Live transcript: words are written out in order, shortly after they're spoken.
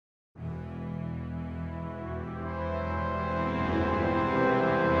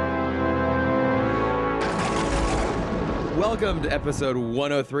Welcome to episode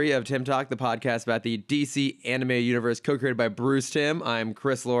 103 of Tim Talk, the podcast about the DC animated universe co-created by Bruce Timm. I'm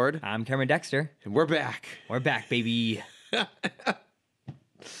Chris Lord. I'm Cameron Dexter. And we're back. We're back, baby.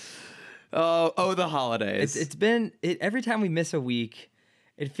 Oh, the holidays. It's been every time we miss a week,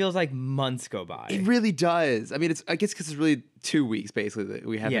 it feels like months go by. It really does. I mean, I guess because it's really 2 weeks basically that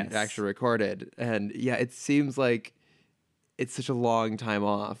we haven't actually recorded. And yeah, it seems like it's such a long time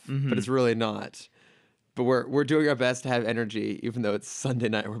off, but it's really not. But we're doing our best to have energy, even though it's Sunday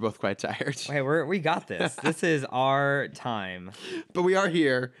night. We're both quite tired. Hey, we got this. This is our time. But we are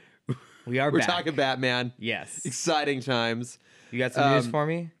here. We're back. talking Batman. Yes. Exciting times. You got some news for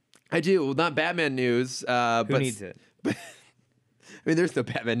me? I do. Well, not Batman news. Who needs it? But, I mean, there's no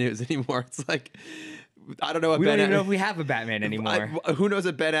Batman news anymore. It's like, I don't know what we don't even know if we have a Batman anymore. Who knows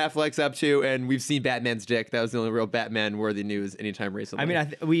what Ben Affleck's up to? And we've seen Batman's dick. That was the only real Batman-worthy news anytime recently. I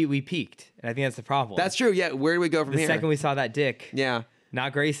mean, we peaked, and I think that's the problem. That's true. Yeah, where do we go from here? The second we saw that dick. Yeah.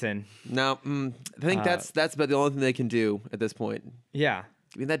 Not Grayson. No, I think that's about the only thing they can do at this point. Yeah.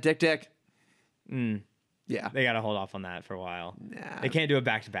 Give me that dick. Yeah. They got to hold off on that for a while. Nah. They can't do it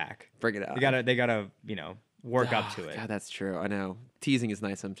back to back. Bring it out. They gotta, work up to it. God, that's true. I know. Teasing is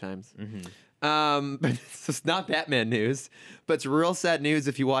nice sometimes. But it's not Batman news, but it's real sad news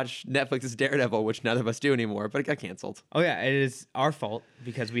if you watch Netflix's Daredevil, which none of us do anymore, but it got canceled. Oh yeah, it is our fault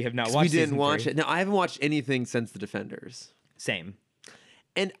because we have not watched. We didn't watch season 3. it. No, I haven't watched anything since The Defenders. Same.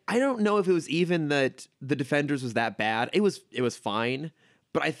 And I don't know if it was even that The Defenders was that bad. It was fine,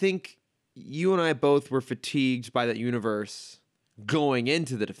 but I think you and I both were fatigued by that universe going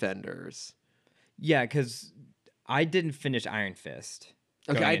into The Defenders. Yeah, because I didn't finish Iron Fist.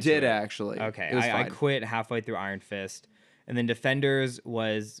 Okay, I did actually. Okay, it was I fine. quit halfway through Iron Fist, and then Defenders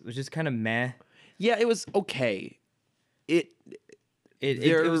was just kind of meh. Yeah, it was okay. It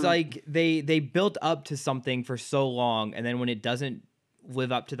was like they built up to something for so long, and then when it doesn't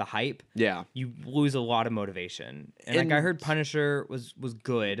live up to the hype, you lose a lot of motivation. And like I heard Punisher was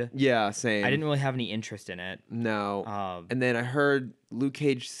good. Yeah, same. I didn't really have any interest in it. No. And then I heard Luke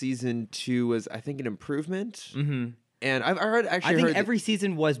Cage season 2 was, I think, an improvement. Mm-hmm. And I think every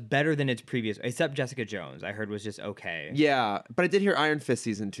season was better than its previous, except Jessica Jones. I heard was just okay. Yeah, but I did hear Iron Fist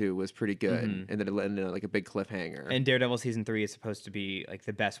season 2 was pretty good, and then it ended in like a big cliffhanger. And Daredevil season 3 is supposed to be like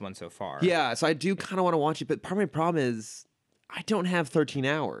the best one so far. Yeah, so I do kind of want to watch it, but part of my problem is I don't have 13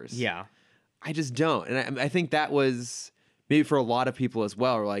 hours. Yeah, I just don't, and I think that was maybe for a lot of people as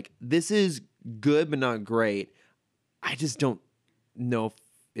well. Are like, this is good but not great. I just don't know if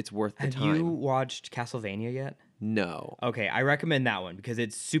it's worth the time. Have you watched Castlevania yet? No. Okay, I recommend that one because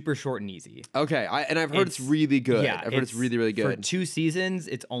it's super short and easy. Okay, I've heard it's really good. Yeah, I've heard it's really, really good. For 2 seasons,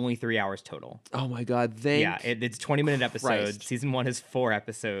 it's only 3 hours total. Oh my God, it's 20-minute episodes. Christ. Season 1 is 4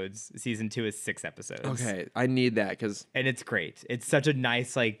 episodes. Season 2 is 6 episodes. Okay, I need that because... And it's great. It's such a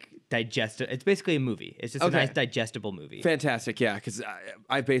nice, digestible... It's basically a movie. It's just a nice, digestible movie. Fantastic, yeah, because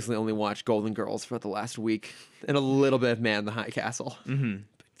I basically only watched Golden Girls for the last week and a little bit of Man in the High Castle. Mm-hmm.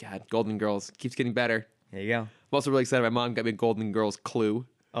 God, Golden Girls keeps getting better. There you go. I'm also really excited. My mom got me Golden Girls Clue.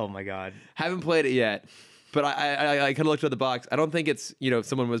 Oh my God. Haven't played it yet, but I kind of looked at the box. I don't think it's, if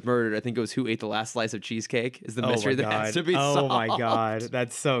someone was murdered. I think it was who ate the last slice of cheesecake is the mystery that has to be solved. Oh my God.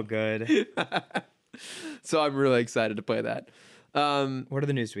 That's so good. So I'm really excited to play that. What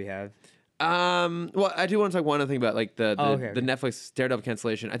other news do we have? Well, I do want to talk one other thing about the okay. Netflix Daredevil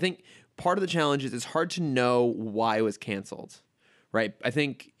cancellation. I think part of the challenge is it's hard to know why it was canceled, right? I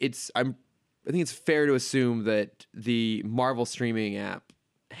think it's fair to assume that the Marvel streaming app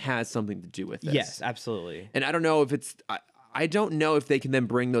has something to do with this. Yes, absolutely. And I don't know if it's I don't know if they can then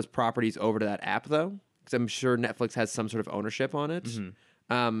bring those properties over to that app though, because I'm sure Netflix has some sort of ownership on it.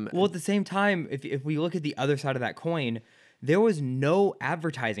 Mm-hmm. Well, at the same time, if we look at the other side of that coin, there was no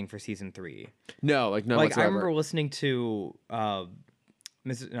advertising for season 3. No, none whatsoever. I remember listening to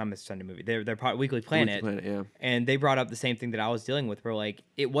Mr. Sunday Movie, their Weekly Planet, yeah. And they brought up the same thing that I was dealing with, where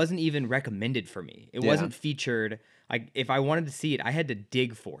it wasn't even recommended for me. It wasn't featured. If I wanted to see it, I had to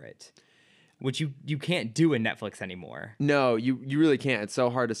dig for it, which you can't do in Netflix anymore. No, you really can't. It's so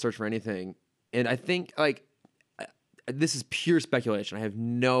hard to search for anything. And I think this is pure speculation. I have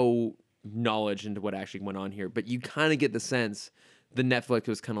no knowledge into what actually went on here, but you kind of get the sense the Netflix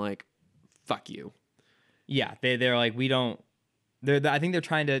was kind of like, fuck you. Yeah, they're like, we don't. I think they're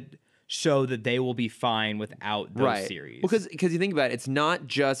trying to show that they will be fine without those series. Because you think about it, it's not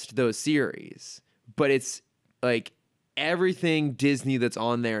just those series, but it's everything Disney that's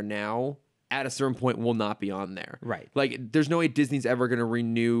on there now at a certain point will not be on there. Right. There's no way Disney's ever going to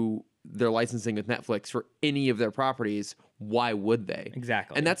renew their licensing with Netflix for any of their properties. Why would they?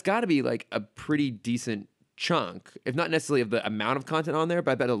 Exactly. And that's got to be a pretty decent chunk, if not necessarily of the amount of content on there,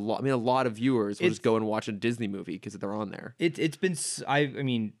 but I bet a lot of viewers will just go and watch a Disney movie because they're on there. It's been, I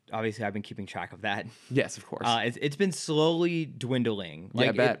mean, obviously I've been keeping track of that. Yes, of course. It's been slowly dwindling. Like, yeah,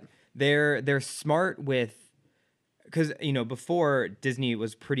 I bet. They're smart with, because, you know, before Disney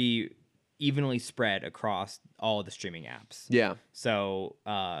was pretty evenly spread across all the streaming apps. Yeah. So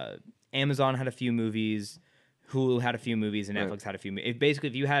Amazon had a few movies, Hulu had a few movies, and Netflix had a few. Basically,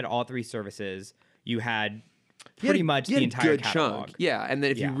 if you had all three services, you had pretty much the entire catalog. Chunk. Yeah, and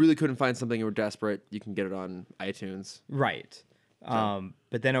then if you really couldn't find something you were desperate, you can get it on iTunes. Right. So.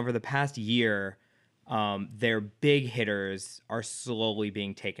 But then over the past year, their big hitters are slowly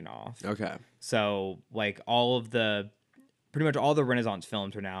being taken off. Okay. So like pretty much all the Renaissance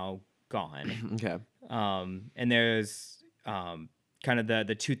films are now gone. Okay. And there's kind of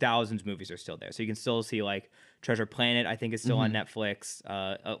the 2000s movies are still there. So you can still see like Treasure Planet, I think, is still on Netflix.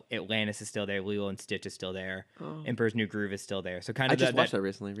 Atlantis is still there. Lilo and Stitch is still there. Emperor's New Groove is still there. So kind of I just watched that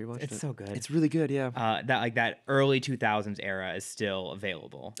recently. Rewatched it. It's so good. It's really good. Yeah. That early 2000s era is still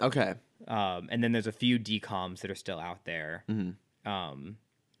available. Okay. And then there's a few DComs that are still out there.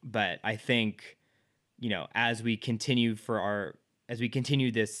 But I think, you know, as we continue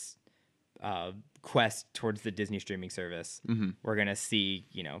this quest towards the Disney streaming service, we're gonna see,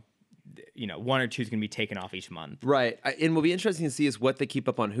 you know, one or two is going to be taken off each month. Right. And what'll be interesting to see is what they keep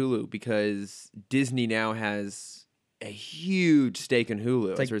up on Hulu, because Disney now has a huge stake in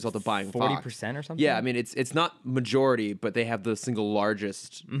Hulu as a result of buying 40% Fox. or something? Yeah, I mean, it's not majority, but they have the single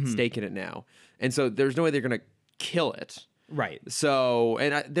largest stake in it now. And so there's no way they're going to kill it. Right. So,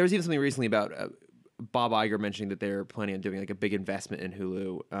 and there was even something recently about Bob Iger mentioning that they're planning on doing like a big investment in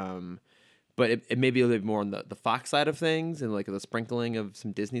Hulu. But it may be a little bit more on the Fox side of things and like the sprinkling of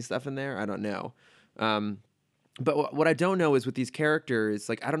some Disney stuff in there. I don't know. But what I don't know is with these characters,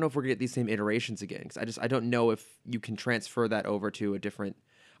 like, I don't know if we're gonna get these same iterations again. Because I don't know if you can transfer that over to a different.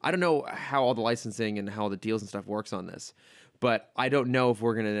 I don't know how all the licensing and how all the deals and stuff works on this. But I don't know if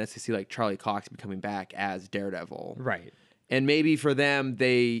we're gonna necessarily see like Charlie Cox be coming back as Daredevil. Right. And maybe for them,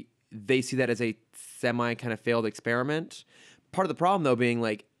 they see that as a semi kind of failed experiment. Part of the problem though being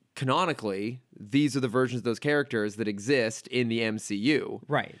like, canonically, these are the versions of those characters that exist in the MCU.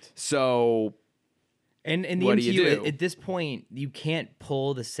 Right. So, and in the MCU, at this point, you can't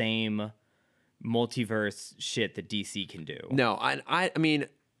pull the same multiverse shit that DC can do. No, I mean,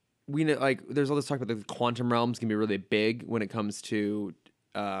 we know, like, there's all this talk about the quantum realms can be really big when it comes to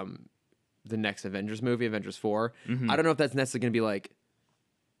the next Avengers movie, Avengers 4. I don't know if that's necessarily going to be like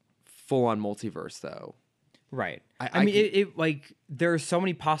full on multiverse though. Right. I mean, it like there are so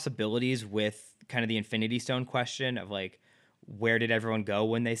many possibilities with kind of the Infinity Stone question of like, where did everyone go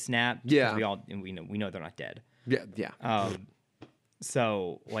when they snapped? Yeah. We know they're not dead. Yeah. Yeah.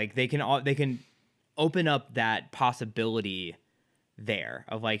 So like they can open up that possibility there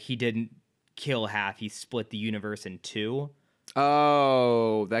of like he didn't kill half, he split the universe in two.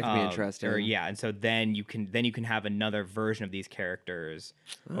 Oh, that could be interesting. And so then you can have another version of these characters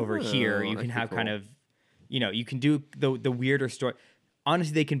over here. You can have kind of. You know, you can do the weirder story.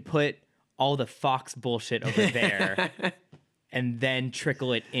 Honestly, they can put all the Fox bullshit over there and then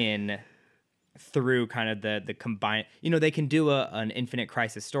trickle it in through kind of the combined. You know, they can do an Infinite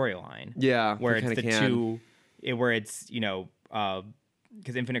Crisis storyline. Yeah, where it's the two, where it's, you know,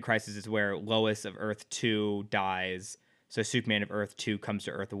 because Infinite Crisis is where Lois of Earth 2 dies, so Superman of Earth 2 comes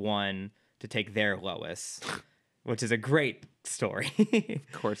to Earth 1 to take their Lois, which is a great story.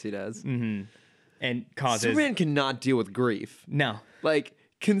 Of course, he does. And causes Superman cannot deal with grief. No. Like,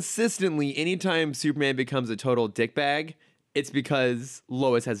 consistently, anytime Superman becomes a total dickbag, it's because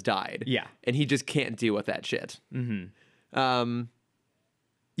Lois has died. Yeah. And he just can't deal with that shit. Yeah,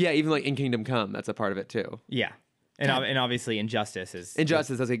 even like in Kingdom Come, that's a part of it too. Yeah. And obviously Injustice is...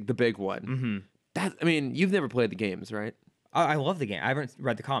 Injustice is like the big one. I mean, you've never played the games, right? I love the game. I haven't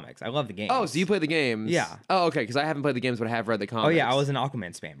read the comics. I love the games. Oh, so you play the games? Yeah. Oh, okay, because I haven't played the games, but I have read the comics. Oh, yeah, I was an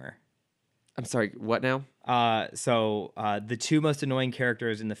Aquaman spammer. I'm sorry, what now? So the two most annoying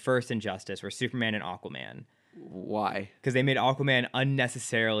characters in the first Injustice were Superman and Aquaman. Why? Because they made Aquaman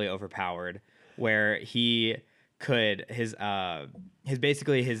unnecessarily overpowered, where he could his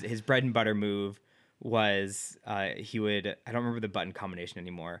bread and butter move was he would, I don't remember the button combination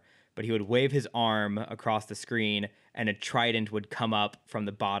anymore, but he would wave his arm across the screen and a trident would come up from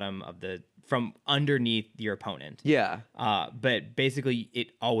the bottom of from underneath your opponent. Yeah. But basically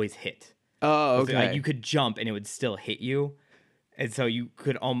it always hit. Oh, okay. So, like, you could jump and it would still hit you. And so you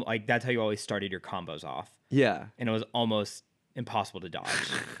could like that's how you always started your combos off. Yeah. And it was almost impossible to dodge.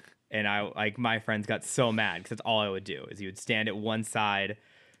 And my friends got so mad because that's all I would do is you would stand at one side,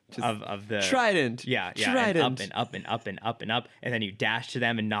 of the Trident. Yeah, Trident. And up and up and up and up and up, and then you dash to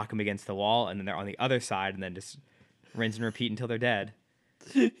them and knock them against the wall, and then they're on the other side, and then just rinse and repeat until they're dead.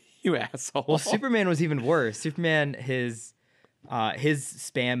 You asshole. Well, Superman was even worse. Superman, his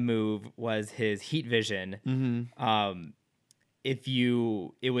spam move was his heat vision. Mm-hmm.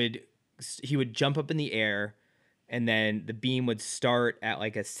 He would jump up in the air, and then the beam would start at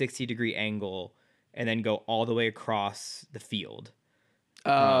like a 60-degree angle and then go all the way across the field.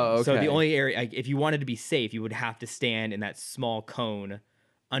 Oh, okay. So the only area, like, if you wanted to be safe, you would have to stand in that small cone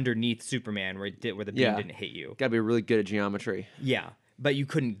underneath Superman where the beam didn't hit you. Got to be really good at geometry. Yeah, but you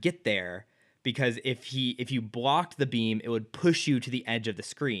couldn't get there because if you blocked the beam, it would push you to the edge of the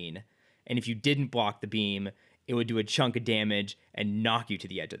screen, and if you didn't block the beam, it would do a chunk of damage and knock you to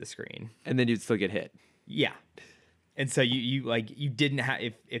the edge of the screen. And then you'd still get hit. Yeah. And so you didn't have,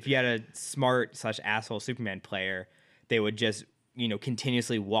 if you had a smart / asshole Superman player, they would just,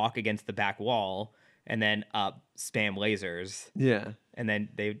 continuously walk against the back wall and then spam lasers. Yeah. And then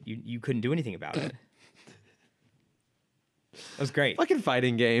you couldn't do anything about it. That was great. Fucking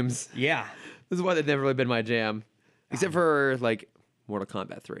fighting games. Yeah. This is why they've never really been my jam. Except for like Mortal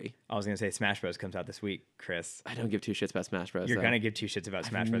Kombat 3. I was going to say Smash Bros. Comes out this week, Chris. I don't give two shits about Smash Bros. You're going to give two shits about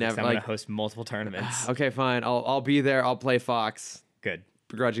Smash Bros. I'm going to host multiple tournaments. Okay, fine. I'll be there. I'll play Fox. Good.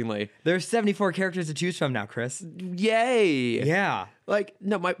 Begrudgingly. There's 74 characters to choose from now, Chris. Yay! Yeah. Like,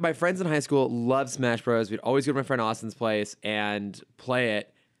 no, my friends in high school loved Smash Bros. We'd always go to my friend Austin's place and play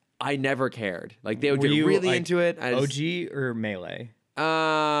it. I never cared. Like, they would get really into it. OG or Melee?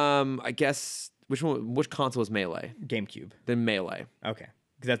 I guess... Which console was Melee? GameCube. Then Melee. Okay.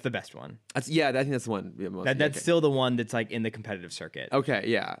 Because that's the best one. I think that's the one. Yeah, that's still the one that's like in the competitive circuit. Okay,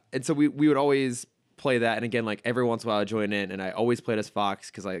 yeah. And so we would always play that, and again, like every once in a while I join in, and I always played as Fox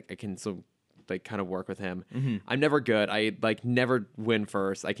because I can still like kind of work with him. Mm-hmm. I'm never good. I like never win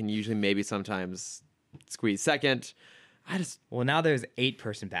first. I can usually maybe sometimes squeeze second. Well, now there's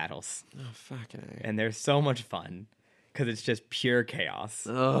 8-person battles. Oh, fucking. And they're so much fun because it's just pure chaos.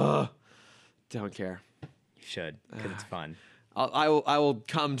 Ugh. Don't care. You should, because it's fun. I will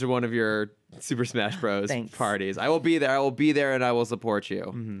come to one of your Super Smash Bros. Parties. I will be there, and I will support you.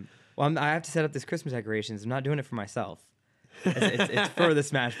 Mm-hmm. Well, I have to set up this Christmas decorations. I'm not doing it for myself. It's for the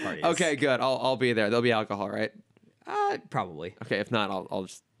Smash parties. Okay, good. I'll be there. There'll be alcohol, right? Probably. Okay, if not, I'll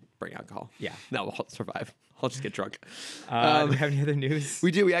just bring alcohol. Yeah. No, I'll survive. I'll just get drunk. Do we have any other news?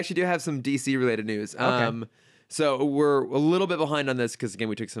 We do. We actually do have some DC related news. Okay. So we're a little bit behind on this because again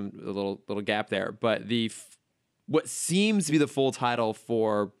we took a little gap there. But what seems to be the full title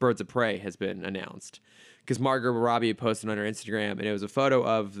for Birds of Prey has been announced because Margot Robbie posted on her Instagram, and it was a photo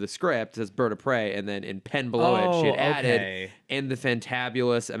of the script as Bird of Prey, and then in pen below it she had added "and the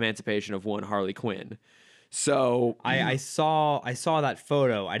fantabulous emancipation of one Harley Quinn." So I saw that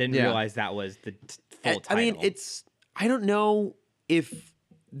photo. I didn't realize that was the full title. I mean, I don't know if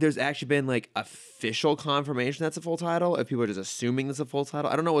there's actually been like official confirmation that's a full title. If people are just assuming that's a full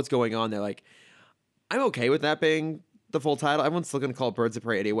title, I don't know what's going on there. Like, I'm okay with that being the full title. Everyone's still going to call it Birds of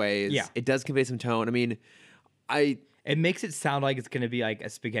Prey anyways. Yeah. It does convey some tone. I mean, it makes it sound like it's going to be like a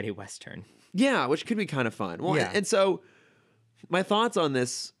spaghetti western. Yeah, which could be kind of fun. Well, and so my thoughts on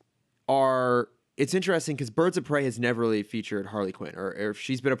this are, it's interesting because Birds of Prey has never really featured Harley Quinn, or if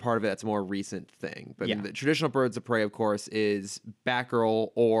she's been a part of it, that's a more recent thing. But the traditional Birds of Prey, of course, is Batgirl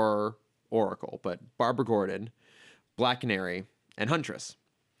or Oracle, but Barbara Gordon, Black Canary, and Huntress.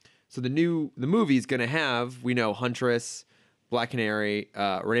 So the movie's going to have, we know, Huntress, Black Canary,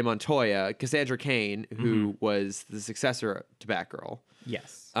 Renee Montoya, Cassandra Cain, who was the successor to Batgirl.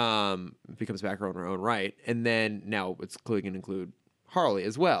 Yes. Becomes Batgirl in her own right. And then now it's clearly going to include Harley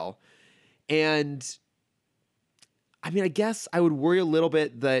as well. And I mean, I guess I would worry a little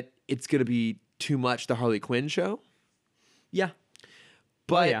bit that it's going to be too much the Harley Quinn show. Yeah.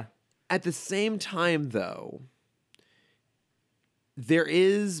 But at the same time, though, there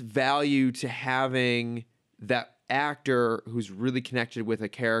is value to having that actor who's really connected with a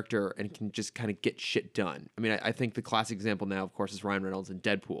character and can just kind of get shit done. I mean, I think the classic example now, of course, is Ryan Reynolds in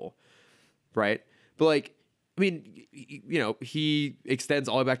Deadpool, right? But like, I mean, you know, he extends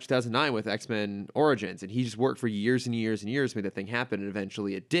all the way back to 2009 with X-Men Origins, and he just worked for years and years and years to make that thing happen, and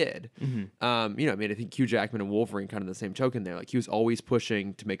eventually it did. Mm-hmm. You know, I mean, I think Hugh Jackman and Wolverine kind of the same token there. Like, he was always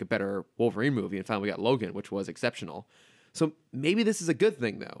pushing to make a better Wolverine movie, and finally we got Logan, which was exceptional. So maybe this is a good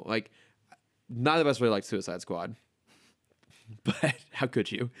thing, though. Like, none of us really like Suicide Squad, but how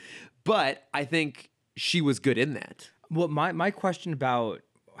could you? But I think she was good in that. Well, my question about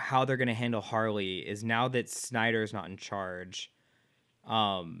how they're going to handle Harley is, now that Snyder's not in charge,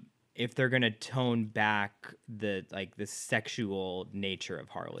 if they're gonna tone back the sexual nature of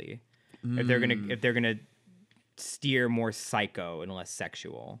Harley, if they're gonna steer more psycho and less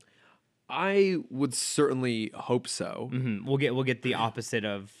sexual. I would certainly hope so. Mm-hmm. We'll get the opposite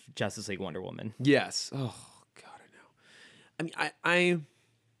of Justice League Wonder Woman. Yes. Oh God, I know. I mean,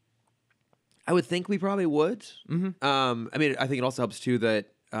 I would think we probably would. Mm-hmm. I mean, I think it also helps too that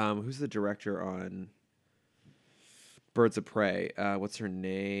who's the director on Birds of Prey? What's her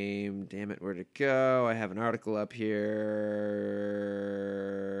name? Damn it, where'd it go? I have an article up here.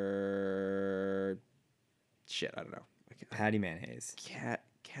 Shit, I don't know. Patty Mayonnaise.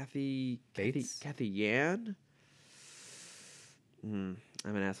 Kathy Yan? I'm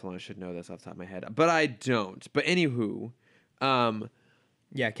an asshole. I should know this off the top of my head, but I don't. But anywho,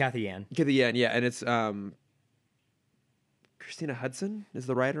 yeah, Kathy Yan. Kathy Yan, yeah, and it's Christina Hudson is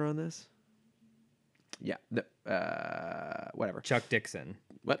the writer on this. Yeah, no, whatever. Chuck Dixon.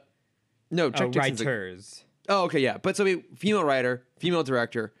 What? No, Chuck Dixon's writers. Okay, yeah, but so female writer, female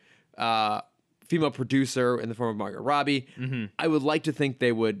director, female producer in the form of Margot Robbie. Mm-hmm. I would like to think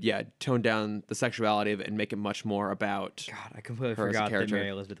they would, tone down the sexuality of it and make it much more about. God, I completely forgot that Mary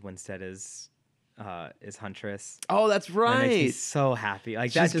Elizabeth Winstead is Huntress. Oh, that's right. That makes me so happy.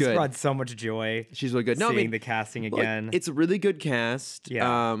 Like that just brought so much joy. She's really good. Seeing the casting again. It's a really good cast.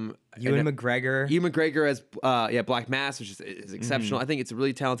 Yeah. Ewan McGregor as Black Mass, which is exceptional. I think it's a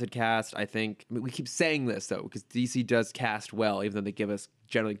really talented cast. We keep saying this though because DC does cast well, even though they give us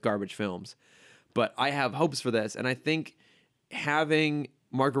generally garbage films. But I have hopes for this, and I think having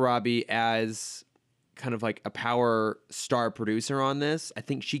Margot Robbie as kind of like a power star producer on this, I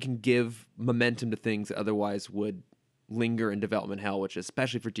think she can give momentum to things that otherwise would linger in development hell, which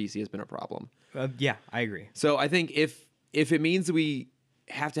especially for DC has been a problem. Yeah, I agree. So I think if it means that we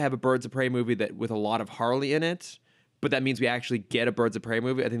have to have a Birds of Prey movie that with a lot of Harley in it, but that means we actually get a Birds of Prey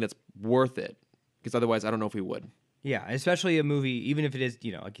movie, I think that's worth it. Because otherwise, I don't know if we would. Yeah, especially a movie, even if it is,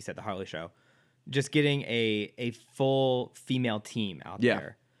 like you said, the Harley show, just getting a full female team out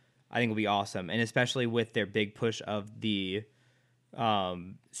there. I think will be awesome, and especially with their big push of the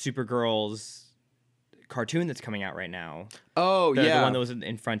Supergirls cartoon that's coming out right now. Oh, the one that was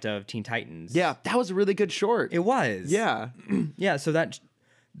in front of Teen Titans. Yeah, that was a really good short. It was. Yeah. Yeah, so that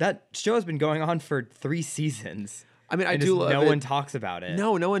show has been going on for 3 seasons. I mean, I do love it. No one talks about it.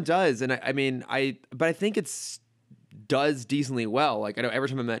 No one does, and but I think it's does decently well. Like I know every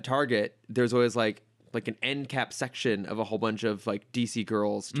time I'm at Target, there's always like an end cap section of a whole bunch of like DC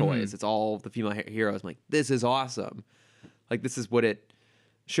girls toys. Mm-hmm. It's all the female heroes. I'm like, this is awesome. Like this is what it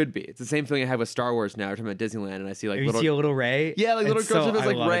should be. It's the same feeling I have with Star Wars now. I'm at Disneyland and I see like you see a little Rey. Yeah, like little girls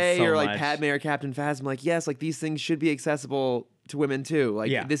like Rey so or like much. Padme or Captain Phasma. I'm like, yes, like these things should be accessible to women too.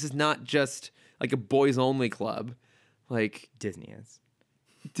 Like this is not just like a boys only club. Like Disney's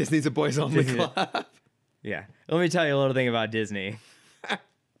a boys only club. Yeah. Let me tell you a little thing about Disney.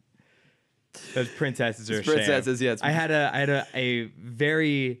 Those princesses are princesses, shame. Yeah. I had a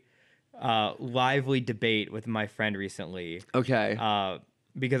very lively debate with my friend recently. Okay.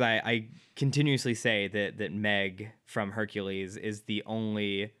 Because I continuously say that Meg from Hercules is the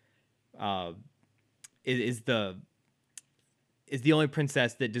only is the only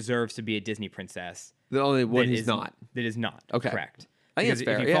princess that deserves to be a Disney princess. The only one who's not. That is not. Okay. Correct. I think it's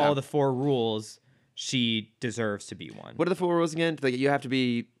fair. If you follow the 4 rules, she deserves to be one. What are the 4 rules again? Like you have to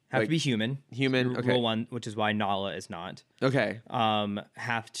be to be human. Human. Okay. Rule 1, which is why Nala is not. Okay.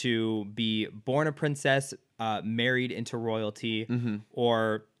 Have to be born a princess, married into royalty,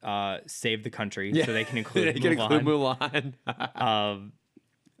 or save the country so they can include Mulan.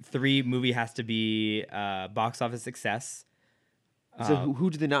 3, movie has to be box office success. So who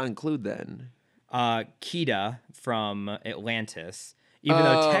do they not include then? Kida from Atlantis, even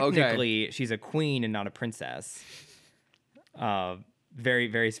though technically she's a queen and not a princess. Very,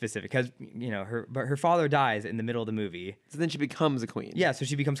 very specific because her father dies in the middle of the movie. So then she becomes a queen. Yeah, so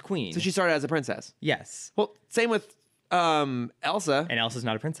she becomes queen. So she started as a princess. Yes. Well, same with Elsa. And Elsa's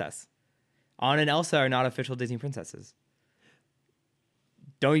not a princess. Anna and Elsa are not official Disney princesses.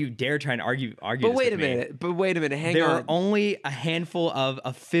 Don't you dare try and argue. But wait a minute. Hang on. There are only a handful of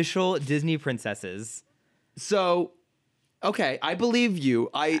official Disney princesses. So, okay, I believe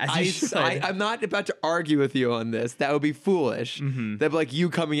you. I'm not about to argue with you on this. That would be foolish. Mm-hmm. That'd be like you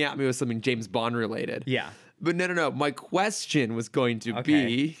coming at me with something James Bond related. Yeah. But no. My question was going to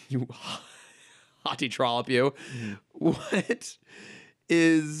be, you hottie trollop you, what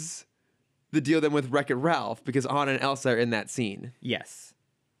is the deal then with Wreck-It Ralph? Because Anna and Elsa are in that scene. Yes.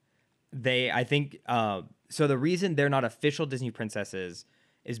 I think, so the reason they're not official Disney princesses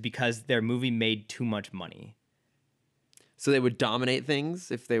is because their movie made too much money. So they would dominate things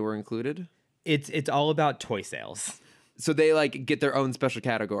if they were included? It's all about toy sales. So they like get their own special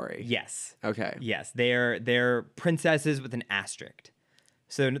category? Yes. Okay. Yes, they're princesses with an asterisk.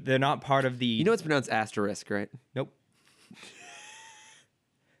 So they're not part of the... You know it's pronounced asterisk, right? Nope.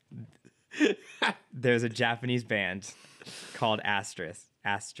 There's a Japanese band called Asterisk.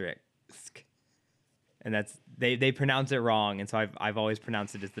 And that's they pronounce it wrong, and so I've always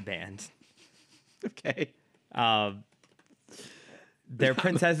pronounced it as the band. Okay. They're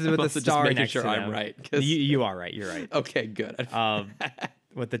princesses with a star next to them. I'm right. You are right. You're right. Okay, good.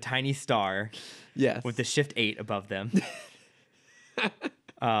 With the tiny star. Yes. With the shift 8 above them.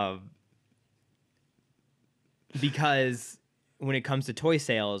 Because when it comes to toy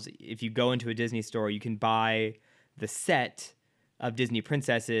sales, if you go into a Disney store, you can buy the set of Disney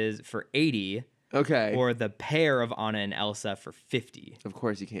princesses for $80. Okay. Or the pair of Anna and Elsa for $50. Of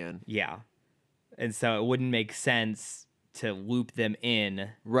course you can. Yeah. And so it wouldn't make sense to loop them in.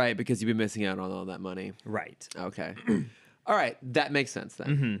 Right, because you'd be missing out on all that money. Right. Okay. All right, that makes sense then.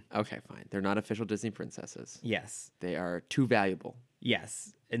 Mm-hmm. Okay, fine. They're not official Disney princesses. Yes. They are too valuable.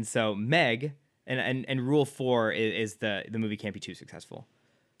 Yes. And so Meg, and rule 4 is the movie can't be too successful.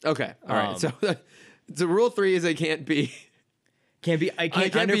 Okay. All right. So rule 3 is it can't be... I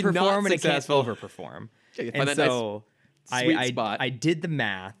can't underperform and it can't overperform. And so I did the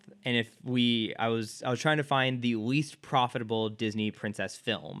math, and I was trying to find the least profitable Disney princess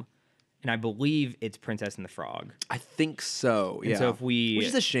film, and I believe it's Princess and the Frog. I think so. Yeah. And so which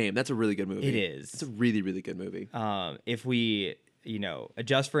is a shame. That's a really good movie. It is. It's a really, really good movie. If we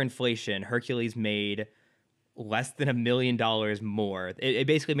adjust for inflation, Hercules made less than $1 million more. It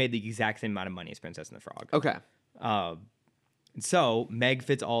basically made the exact same amount of money as Princess and the Frog. Okay. So Meg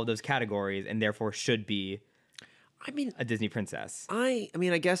fits all of those categories and therefore should be a Disney princess. I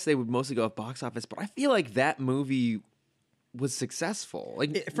guess they would mostly go off box office, but I feel like that movie was successful.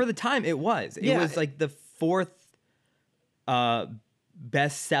 Like for the time it was. It was like the 4th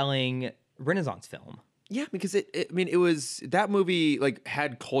best-selling Renaissance film. Yeah, because it was that movie like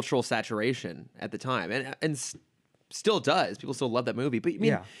had cultural saturation at the time and still does. People still love that movie. But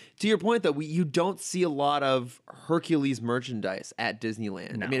to your point, though, you don't see a lot of Hercules merchandise at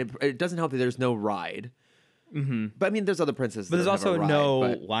Disneyland. No. I mean, it doesn't help that there's no ride. Mm-hmm. But there's other princesses. But there's also no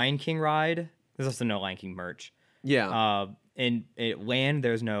Lion King ride. There's also no Lion King merch. Yeah. In Land,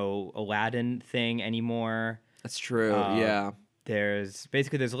 there's no Aladdin thing anymore. That's true. Yeah. There's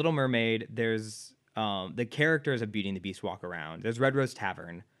Little Mermaid. There's the characters of Beauty and the Beast walk around. There's Red Rose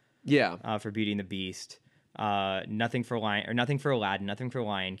Tavern. Yeah. For Beauty and the Beast. Nothing for Aladdin, nothing for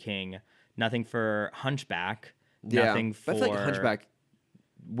Lion King, nothing for Hunchback, nothing for... I feel like Hunchback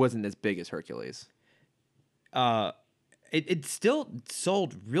wasn't as big as Hercules. It still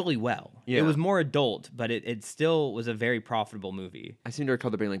sold really well. Yeah. It was more adult, but it still was a very profitable movie. I seem to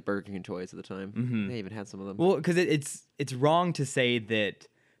recall there being like Burger King toys at the time. Mm-hmm. They even had some of them. Well, because it's wrong to say that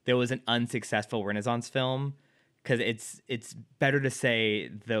there was an unsuccessful Renaissance film, because it's better to say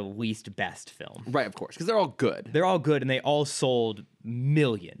the least best film. Right, of course, because they're all good. They're all good, and they all sold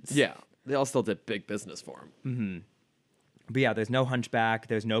millions. Yeah, they all still did big business for them. Mm-hmm. But yeah, there's no Hunchback.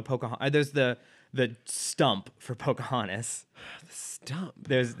 There's no Pocahontas. There's the stump for Pocahontas. The stump.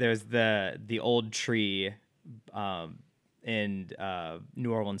 There's the old tree in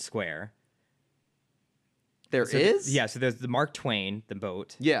New Orleans Square. There is? So there's the Mark Twain, the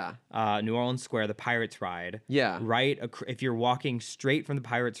boat. Yeah. New Orleans Square, the Pirates Ride. Yeah. Right, if you're walking straight from the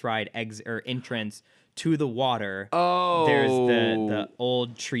Pirates Ride entrance to the water, there's the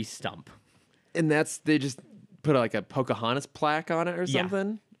old tree stump. And they just put like a Pocahontas plaque on it or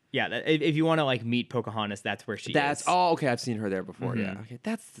something? Yeah, if you want to like meet Pocahontas, that's where she is. Oh, okay, I've seen her there before. Mm-hmm. Yeah.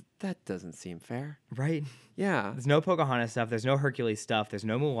 Okay, that doesn't seem fair. Right? Yeah. There's no Pocahontas stuff. There's no Hercules stuff. There's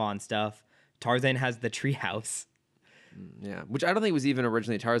no Mulan stuff. Tarzan has the treehouse. Yeah, which I don't think was even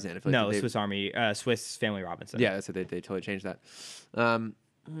originally Tarzan. Swiss Family Robinson. Yeah, so they totally changed that.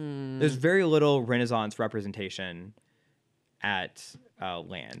 There's very little Renaissance representation at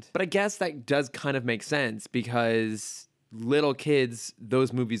Land. But I guess that does kind of make sense because little kids,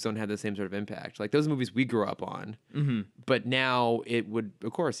 those movies don't have the same sort of impact. Like those movies we grew up on. Mm-hmm. But now it would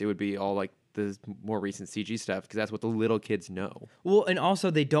be all like the more recent CG stuff because that's what the little kids know. Well, and also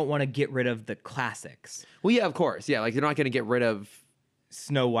they don't want to get rid of the classics. Well, yeah, of course. Yeah, like they're not going to get rid of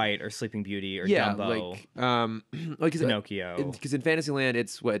Snow White or Sleeping Beauty or Dumbo. Like Pinocchio. Because in Fantasyland,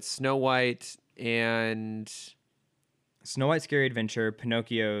 it's Snow White and Snow White's Scary Adventure,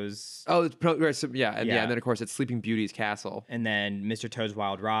 Pinocchio's. Oh, it's and then of course it's Sleeping Beauty's castle, and then Mr. Toad's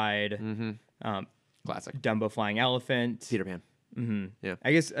Wild Ride. Mm-hmm. Classic. Dumbo Flying Elephant. Peter Pan. Mm-hmm. Yeah,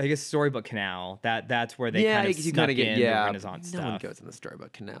 I guess Storybook Canal. That's where they kind of snuck in the Renaissance stuff. No one goes in the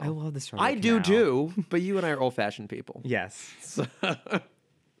Storybook Canal. I love the Storybook Canal. I do too, but you and I are old-fashioned people. Yes. So.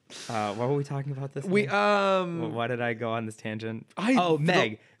 What were we talking about this? Why did I go on this tangent?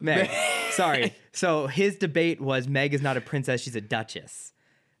 Meg. Sorry. So his debate was Meg is not a princess; she's a duchess.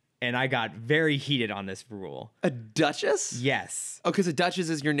 And I got very heated on this rule. A duchess? Yes. Oh, because a duchess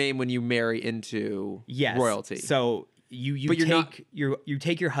is your name when you marry into royalty. So you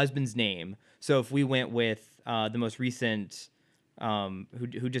take your husband's name. So if we went with the most recent,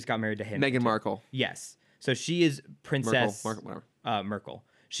 who just got married to him, Meghan Markle. Yes. So she is Princess Merkel.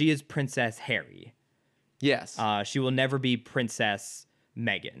 She is Princess Harry. Yes. She will never be Princess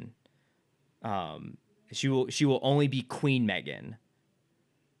Meghan. She will only be Queen Meghan.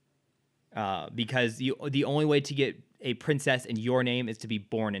 Because the only way to get a princess in your name is to be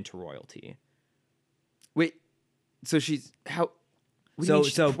born into royalty. Wait, so she's how? What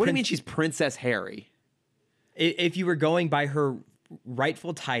do you mean she's Princess Harry? If you were going by her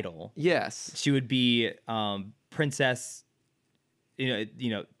rightful title, yes, she would be Princess.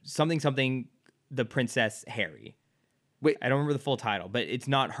 Something. The Princess Harry. Wait, I don't remember the full title, but it's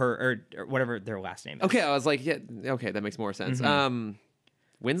not her or whatever their last name is. Okay, I was like, yeah, okay, that makes more sense. Mm-hmm.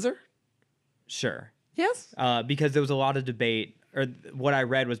 Windsor. Sure. Yes. Because there was a lot of debate, or what I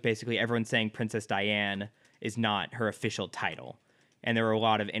read was basically everyone saying Princess Diane is not her official title. And there were a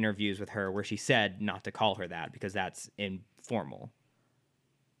lot of interviews with her where she said not to call her that because that's informal.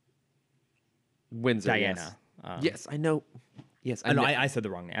 Windsor. Diana. Yes, yes, I know. Yes, I know. I said the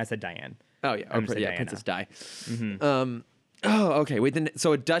wrong name. I said Diane. Oh, yeah. Princess Di. Mm-hmm. Okay. Wait, then,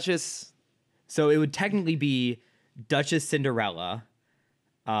 so a duchess. So it would technically be Duchess Cinderella,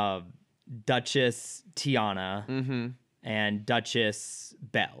 Duchess Tiana, and Duchess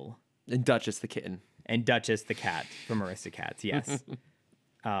Belle. And Duchess the kitten. And Duchess the cat from Aristocats, yes.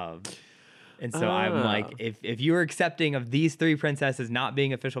 And so I'm like, if you were accepting of these three princesses not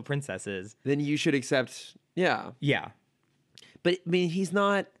being official princesses, then you should accept, yeah. Yeah. But, I mean, he's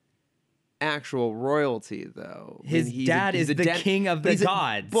not actual royalty, though. His dad is the king of the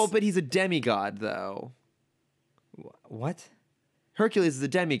gods. But he's a demigod, though. What? Hercules is a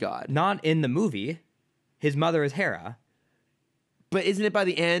demigod. Not in the movie. His mother is Hera. But isn't it by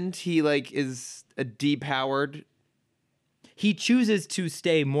the end he, is a depowered? He chooses to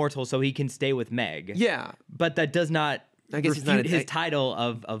stay mortal so he can stay with Meg. Yeah. But that does not refute he's not his title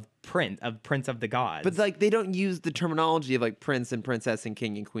of prince of the gods. But they don't use the terminology of prince and princess and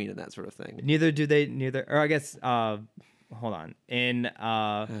king and queen and that sort of thing. Neither do they. Or I guess. Hold on.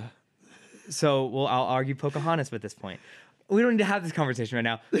 So I'll argue Pocahontas at this point. We don't need to have this conversation right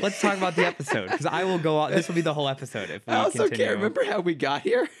now. Let's talk about the episode because I will go on. This will be the whole episode if we I also continue. can't remember how we got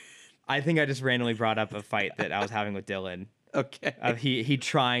here. I think I just randomly brought up a fight that I was having with Dylan. Okay. He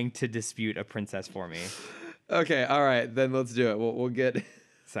trying to dispute a princess for me. Okay. All right. Then let's do it. We'll get.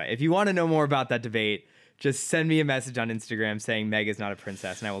 So if you want to know more about that debate, just send me a message on Instagram saying Meg is not a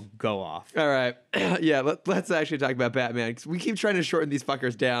princess, and I will go off. All right. Yeah, let's actually talk about Batman. We keep trying to shorten these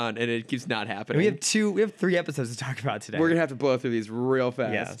fuckers down, and it keeps not happening. We have 3 episodes to talk about today. We're going to have to blow through these real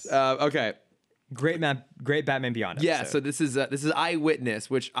fast. Yes. Okay. Great Batman Beyond episode. Yeah, so this is Eyewitness,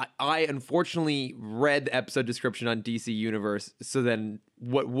 which I unfortunately read the episode description on DC Universe, so then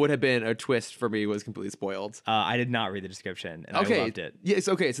what would have been a twist for me was completely spoiled. I did not read the description, and I loved it. Yes,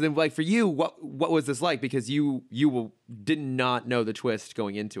 okay. So then, for you, what was this like? Because you did not know the twist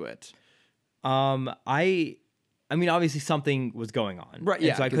going into it. I mean, obviously something was going on, right?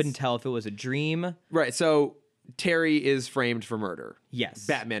 Yeah. So I couldn't tell if it was a dream, right? So Terry is framed for murder. Yes.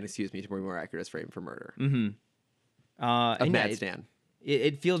 Batman, excuse me, to be more accurate, is framed for murder. Mm-hmm. Of Mad Stan.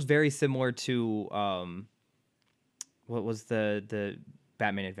 It feels very similar to what was the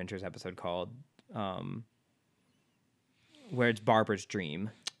Batman Adventures episode called? Where it's Barbara's dream.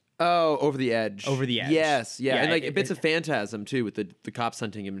 Oh, Over the Edge. Over the Edge. Yes, yeah. And bits of Phantasm too, with the cops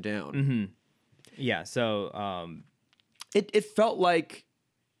hunting him down. Mm-hmm. Yeah, so it felt like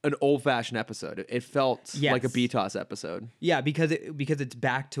an old-fashioned episode. It felt like a BTOS episode. Yeah, because it's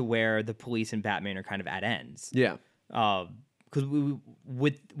back to where the police and Batman are kind of at ends. Yeah. Because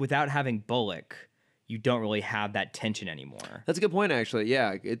without having Bullock, you don't really have that tension anymore. That's a good point, actually.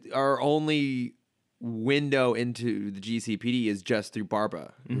 Yeah, our only window into the GCPD is just through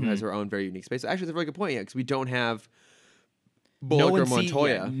Barbara, who has her own very unique space. Actually, that's a very good point, yeah, because we don't have Bullock or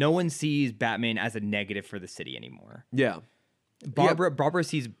Montoya. No one sees Batman as a negative for the city anymore. Yeah. Barbara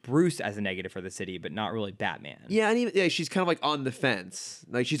sees Bruce as a negative for the city, but not really Batman. Yeah, and even she's kind of on the fence.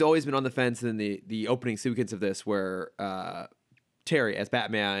 She's always been on the fence in the opening sequence of this, where Terry as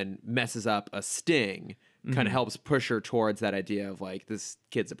Batman messes up a sting kind of helps push her towards that idea of like, this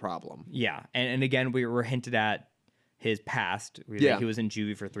kid's a problem. Yeah. And again, we were hinted at his past. He was in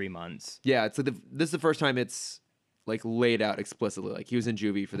juvie for 3 months. Yeah. So this is the first time it's like laid out explicitly. Like he was in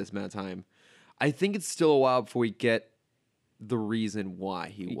juvie for this amount of time. I think it's still a while before we get the reason why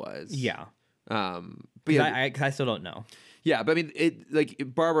he was. Yeah. But yeah, I still don't know. Yeah, but I mean, it like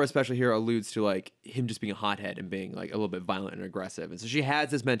Barbara especially here alludes to like him just being a hothead and being like a little bit violent and aggressive, and so she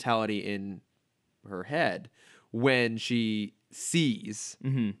has this mentality in her head when she sees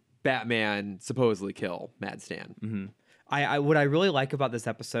Batman supposedly kill Mad Stan. I what I really like about this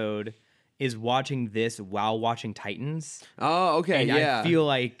episode is watching this while watching Titans. Oh, okay, and yeah. I feel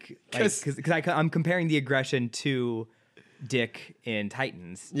like because I'm comparing the aggression to Dick in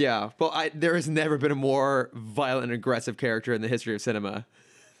Titans. Yeah, but there has never been a more violent and aggressive character in the history of cinema.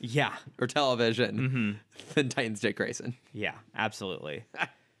 Yeah. Or television than Titans Dick Grayson. Yeah, absolutely.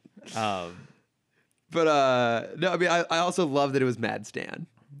 But no, I mean, I also love that it was Mad Stan.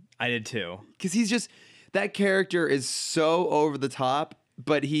 I did too. Because he's just, that character is so over the top,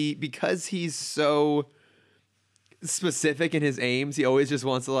 but because he's so specific in his aims, he always just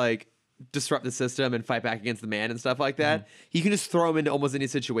wants to like disrupt the system and fight back against the man and stuff like that. He can just throw him into almost any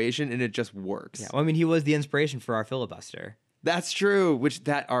situation and it just works. Yeah, well, I mean, he was the inspiration for our filibuster. That's true.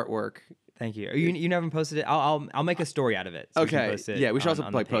 That artwork. Thank you. You never posted it. I'll make a story out of it. So okay. Yeah, we should also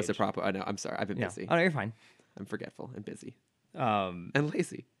like post it properly. I know. I'm sorry. I've been busy. Oh no, you're fine. I'm forgetful and busy. And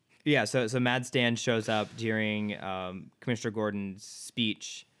lazy. Yeah. So Mad Stan shows up during Commissioner Gordon's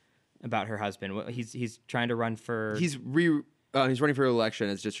speech about her husband. He's trying to run for. He's running for election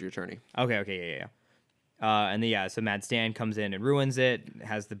as district attorney. Okay. Yeah. And then so Mad Stan comes in and ruins it.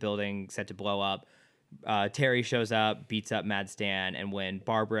 Has the building set to blow up. Terry shows up, beats up Mad Stan, and when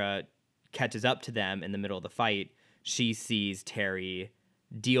Barbara catches up to them in the middle of the fight, she sees Terry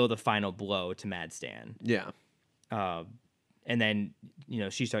deal the final blow to Mad Stan. Yeah. And then,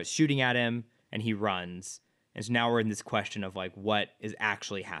 she starts shooting at him and he runs. And so now we're in this question of like, what is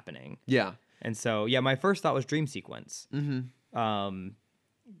actually happening? Yeah. And so, my first thought was dream sequence. And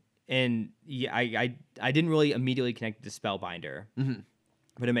I didn't really immediately connect it to Spellbinder,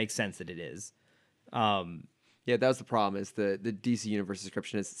 but it makes sense that it is. Yeah, that was the problem. Is the DC Universe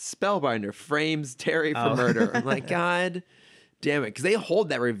description is Spellbinder frames Terry for murder. I'm like, God damn it, because they hold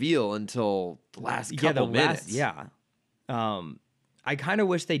that reveal until the last couple minutes. I kind of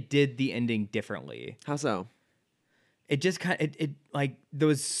wish they did the ending differently. How so? It just it like there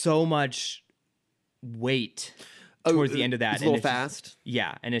was so much weight towards the end of that. It's a little fast.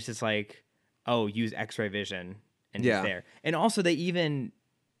 And it's just like, use X-ray vision, and he's there. And also they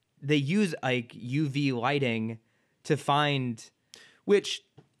use like UV lighting to find, which,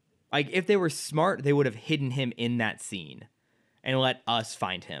 like, if they were smart, they would have hidden him in that scene and let us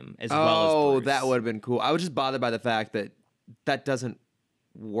find him as well as Bruce. That would have been cool. I was just bothered by the fact that doesn't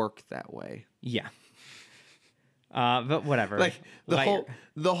work that way. Yeah. But whatever. Like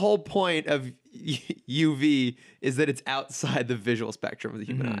the whole point of UV is that it's outside the visual spectrum of the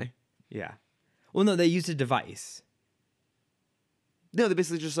human eye. Yeah. Well, no, they used a device. No, they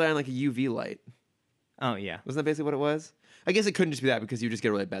basically just shine like a UV light. Oh, yeah. Wasn't that basically what it was? I guess it couldn't just be that because you just get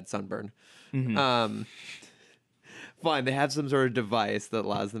a really bad sunburn. Fine, they have some sort of device that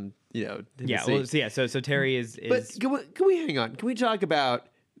allows them, to see. So Terry is... But can we hang on? Can we talk about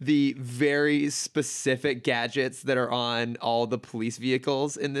the very specific gadgets that are on all the police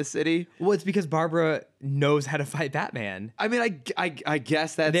vehicles in this city? Well, it's because Barbara knows how to fight Batman. I mean, I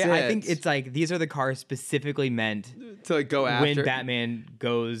guess that's it. I think it's like these are the cars specifically meant to like go after when Batman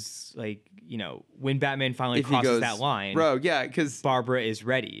goes when Batman finally crosses that line. Bro, yeah, because Barbara is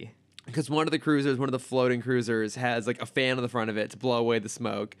ready. Because one of the floating cruisers has like a fan on the front of it to blow away the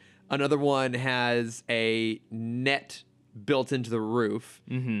smoke. Another one has a net built into the roof.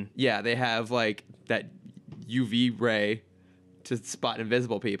 Yeah, they have like that UV ray to spot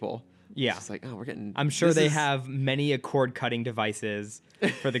invisible people. Yeah, it's like, we're getting. I'm sure they have many cord cutting devices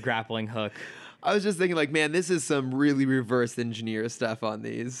for the grappling hook. I was just thinking, like, man, this is some really reverse engineer stuff on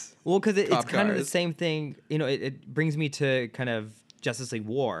these. Well, because it's kind of the same thing. It brings me to kind of Justice League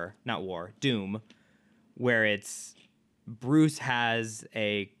Doom, where it's Bruce has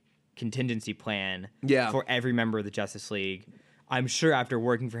a contingency plan for every member of the Justice League. I'm sure after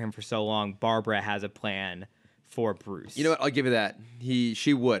working for him for so long, Barbara has a plan for Bruce. You know what? I'll give you that.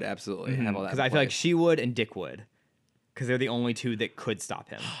 She would absolutely have all that. Because I feel like she would and Dick would. Because they're the only two that could stop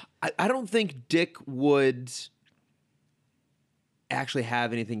him. I don't think Dick would actually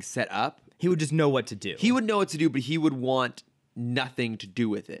have anything set up. He would just know what to do. He would know what to do, but he would want nothing to do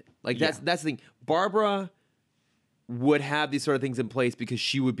with it. Like that's the thing. Barbara would have these sort of things in place because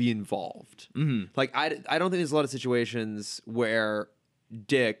she would be involved. Like, I don't think there's a lot of situations where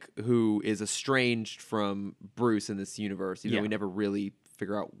Dick, who is estranged from Bruce in this universe, even though we never really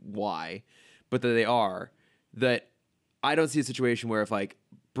figure out why, but that they are, that I don't see a situation where if, like,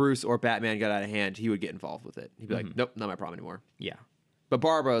 Bruce or Batman got out of hand, he would get involved with it. He'd be like, nope, not my problem anymore. Yeah. But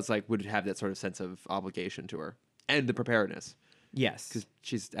Barbara is like, would have that sort of sense of obligation to her and the preparedness. Yes. Because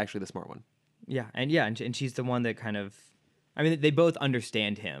she's actually the smart one. Yeah. And she's the one that kind of, I mean, they both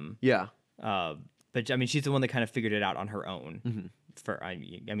understand him. Yeah. But I mean, she's the one that kind of figured it out on her own. I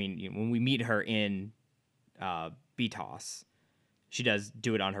mean, when we meet her in BTOS, she does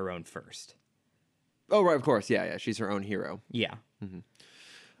do it on her own first. Oh, right. Of course. Yeah. Yeah. She's her own hero. Yeah.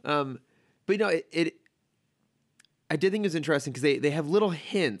 But you know, I did think it was interesting because they have little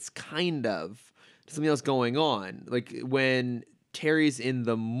hints, kind of, to something else going on. Like when Terry's in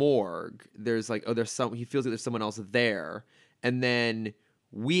the morgue, there's like, oh, he feels like there's someone else there, and then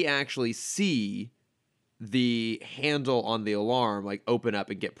we actually see the handle on the alarm like open up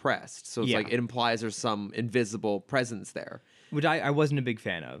and get pressed. So it's like it implies there's some invisible presence there, which I wasn't a big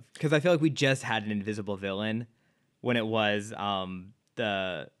fan of because I feel like we just had an invisible villain when it was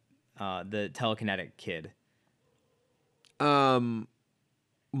the telekinetic kid. Mind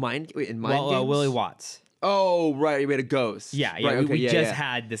games? Willie Watts. Oh, right. He made a ghost. Yeah. Right, okay, we just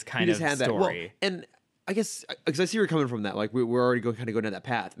had this kind of story. Well, and I guess, because I see where you're coming from that. Like, we're already going down that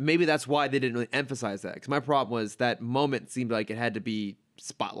path. Maybe that's why they didn't really emphasize that. Because my problem was that moment seemed like it had to be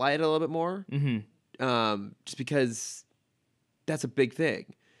spotlighted a little bit more. Just because that's a big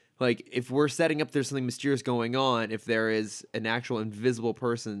thing. Like, if we're setting up there's something mysterious going on, if there is an actual invisible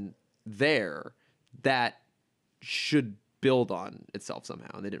person there, that should build on itself somehow.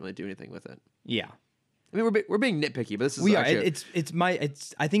 And they didn't really do anything with it. Yeah. I mean, we're being nitpicky, but this is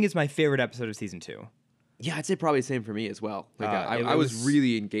I think it's my favorite episode of season 2. Yeah, I'd say probably the same for me as well. Like I was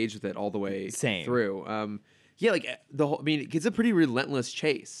really engaged with it all the way through. Yeah, like the whole. I mean, it's a pretty relentless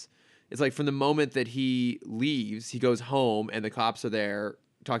chase. It's like from the moment that he leaves, he goes home, and the cops are there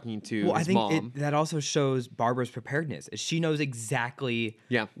talking to his mom. That also shows Barbara's preparedness. She knows exactly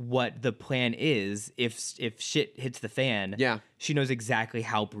what the plan is if shit hits the fan. Yeah. She knows exactly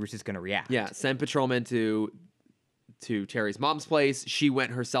how Bruce is going to react. Yeah, send patrolmen to Terry's mom's place. She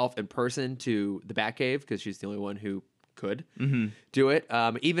went herself in person to the Batcave because she's the only one who could do it.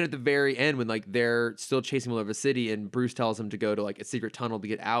 Even at the very end when like they're still chasing him all over the city and Bruce tells him to go to like a secret tunnel to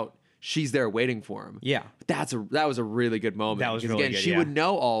get out, she's there waiting for him. Yeah. That was a really good moment. That was really good. She would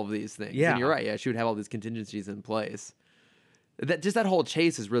know all of these things. Yeah. And you're right. Yeah, she would have all these contingencies in place. That whole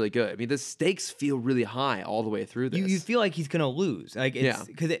chase is really good. I mean, the stakes feel really high all the way through this. You feel like he's going to lose. Like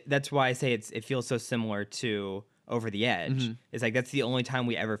because that's why I say it feels so similar to Over the Edge. It's like that's the only time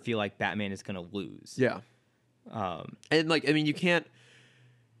we ever feel like Batman is going to lose. Yeah. And like, I mean, you can't.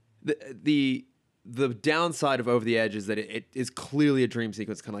 The downside of Over the Edge is that it is clearly a dream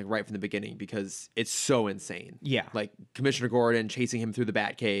sequence, kind of like right from the beginning, because it's so insane. Yeah, like Commissioner Gordon chasing him through the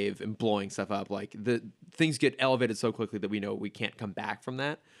Batcave and blowing stuff up. Like the things get elevated so quickly that we know we can't come back from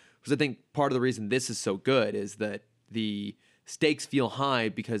that. Because I think part of the reason this is so good is that the stakes feel high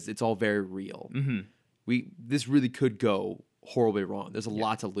because it's all very real. This really could go horribly wrong. There's a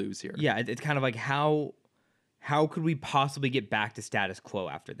lot to lose here. Yeah, it's kind of like how could we possibly get back to status quo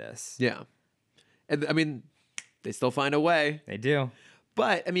after this? Yeah. And I mean, they still find a way. They do.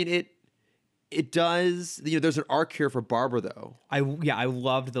 But I mean, it does. You know, there's an arc here for Barbara, though. I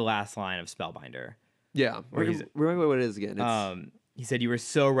loved the last line of Spellbinder. Yeah, remember what it is again. He said, "You were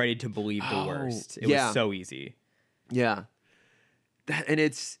so ready to believe the worst. It was so easy." Yeah, and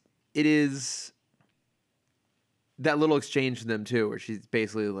it is that little exchange from them too, where she's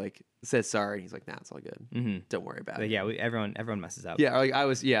basically like says sorry, and he's like, "Nah, it's all good. Don't worry about it." Yeah, everyone messes up. Yeah, like I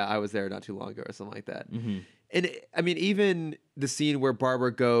was there not too long ago or something like that. And I mean, even the scene where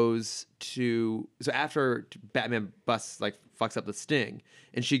Barbara goes to after Batman fucks up the Sting,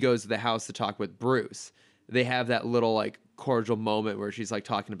 and she goes to the house to talk with Bruce. They have that little like cordial moment where she's like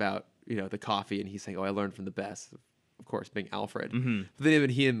talking about the coffee, and he's saying, "Oh, I learned from the best," of course, being Alfred. But then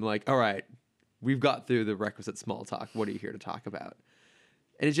even him like, "All right, we've got through the requisite small talk. What are you here to talk about?"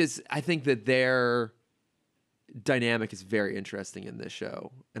 And it's just, I think that their dynamic is very interesting in this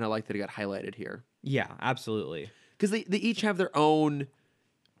show, and I like that it got highlighted here. Yeah, absolutely. Because they each have their own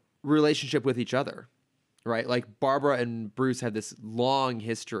relationship with each other, right? Like Barbara and Bruce have this long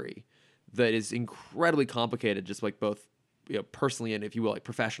history that is incredibly complicated, just like both personally and, if you will, like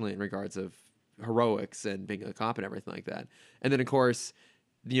professionally in regards of heroics and being a cop and everything like that. And then, of course,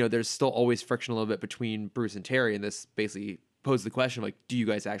 there's still always friction a little bit between Bruce and Terry, and this basically poses the question of, like, do you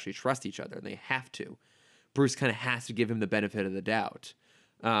guys actually trust each other? And they have to. Bruce kind of has to give him the benefit of the doubt,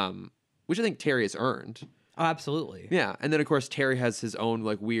 which I think Terry has earned. Oh, absolutely. Yeah. And then, of course, Terry has his own,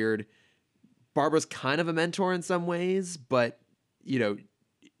 like, weird... Barbara's kind of a mentor in some ways, but, you know,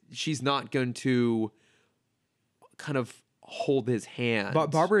 she's not going to kind of hold his hand.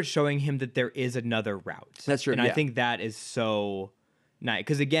 But Barbara is showing him that there is another route. That's true. And I think that is so nice.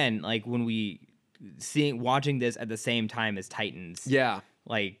 Because, again, like, when watching this at the same time as Titans... Yeah.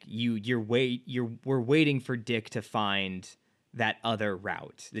 Like, we're waiting for Dick to find that other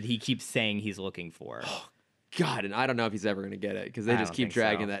route that he keeps saying he's looking for. God, and I don't know if he's ever going to get it because they just keep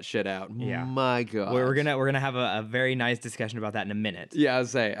dragging that shit out. Yeah. My God. We're gonna have a very nice discussion about that in a minute. Yeah, I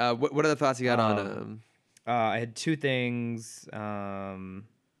was say. What other thoughts you got on? I had two things. So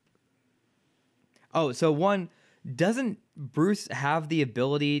one, doesn't Bruce have the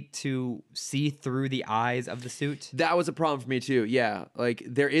ability to see through the eyes of the suit? That was a problem for me too. Yeah, like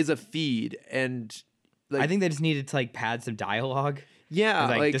there is a feed, and like, I think they just needed to like pad some dialogue. Yeah,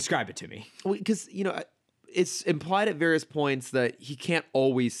 like describe it to me. Because it's implied at various points that he can't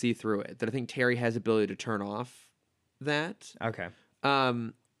always see through it. That I think Terry has the ability to turn off that. Okay.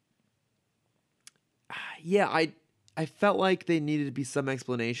 Yeah, I felt like they needed to be some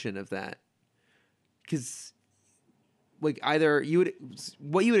explanation of that. Because, like, either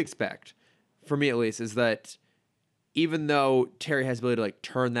what you would expect, for me at least, is that even though Terry has the ability to, like,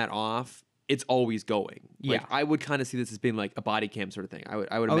 turn that off, it's always going. Yeah. Like, I would kind of see this as being like a body cam sort of thing. I would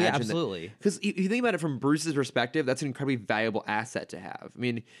imagine. Yeah, absolutely. Because you think about it from Bruce's perspective, that's an incredibly valuable asset to have. I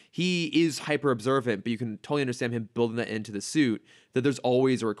mean, he is hyper observant, but you can totally understand him building that into the suit, that there's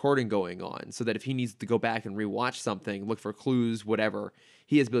always a recording going on, so that if he needs to go back and rewatch something, look for clues, whatever,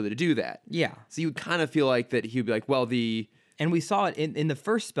 he has the ability to do that. Yeah. So you would kind of feel like that he would be like, well, And we saw it in the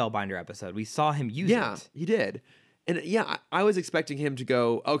first Spellbinder episode. We saw him use it. Yeah, he did. And yeah, I was expecting him to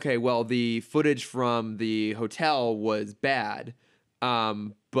go, okay, well, the footage from the hotel was bad,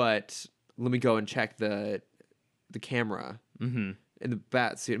 but let me go and check the camera in the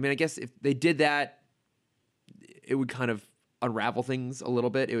bat suit. I mean, I guess if they did that, it would kind of unravel things a little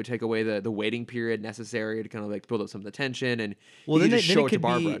bit. It would take away the waiting period necessary to kind of like build up some of the tension, and then just show it to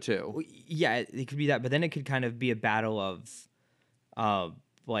Barbara too. Yeah, it could be that, but then it could kind of be a battle of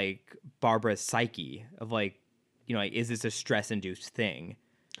like Barbara's psyche of like, you know, like, is this a stress-induced thing?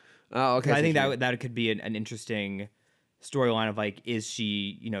 Oh, okay. I think that could be an interesting storyline of like, is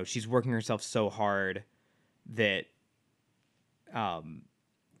she, you know, she's working herself so hard that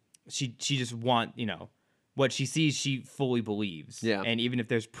she just you know, what she sees, she fully believes. Yeah. And even if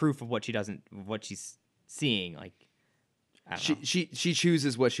there's proof of what she's seeing, like, she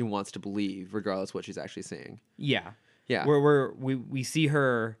chooses what she wants to believe, regardless of what she's actually seeing. Yeah. Yeah. We see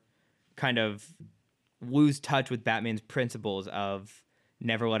her kind of lose touch with Batman's principles of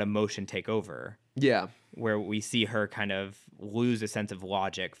never let emotion take over. Yeah. Where we see her kind of lose a sense of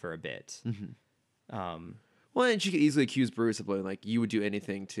logic for a bit. Well, and she could easily accuse Bruce of like, you would do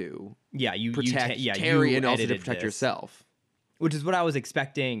anything to protect Terry and also to protect yourself. Which is what I was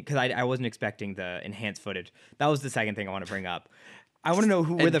expecting, because I wasn't expecting the enhanced footage. That was the second thing I want to bring up. I want to know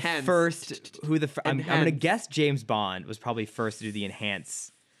I'm going to guess James Bond was probably first to do the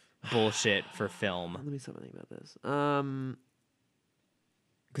enhance bullshit for film. Let me say something about this.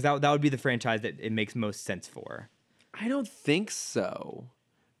 Because that would be the franchise that it makes most sense for. I don't think so.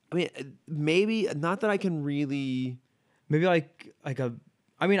 I mean, maybe not that I can really. Maybe like a.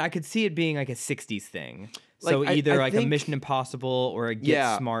 I mean, I could see it being like a '60s thing. So either I think, a Mission Impossible or a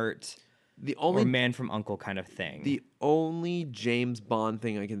Get Smart. Or Man from U.N.C.L.E. kind of thing. The only James Bond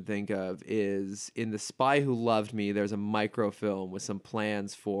thing I can think of is in The Spy Who Loved Me, there's a microfilm with some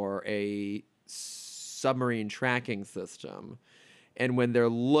plans for a submarine tracking system. And when they're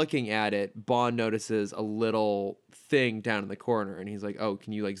looking at it, Bond notices a little thing down in the corner. And he's like, oh,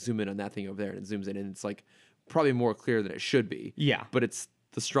 can you like zoom in on that thing over there? And it zooms in and it's like probably more clear than it should be. Yeah. But it's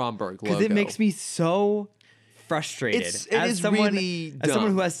the Stromberg logo. Because it makes me so frustrated as someone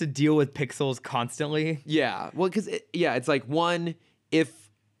who has to deal with pixels constantly. Yeah, well, because it's like one,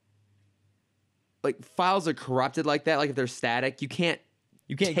 if like files are corrupted like that, like if they're static, you can't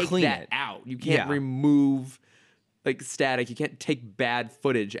take clean that it out. You can't remove like static. You can't take bad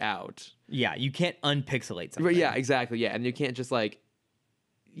footage out. Yeah, you can't unpixelate something. But yeah, exactly. Yeah, and you can't just like.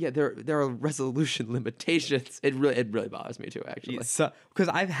 Yeah, there are resolution limitations. It really bothers me too, actually. So, because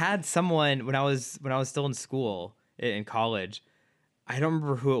I've had someone when I was still in school in college, I don't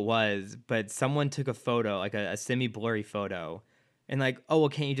remember who it was, but someone took a photo, like a semi-blurry photo, and like, oh well,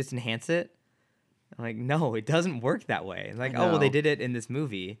 can't you just enhance it? I'm like, no, it doesn't work that way. It's like, oh well, they did it in this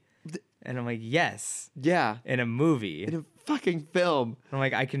movie, and I'm like, yes, yeah, in a movie, in a fucking film. And I'm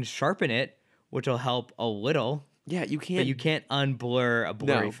like, I can sharpen it which will help a little. Yeah, you can't. But you can't unblur a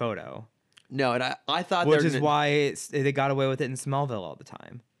blurry photo. No, and I thought which is why they got away with it in Smallville all the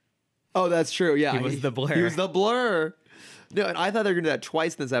time. Oh, that's true. Yeah, he was the blur. He was the blur. No, and I thought they were gonna do that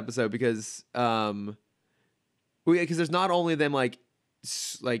twice in this episode because there's not only them like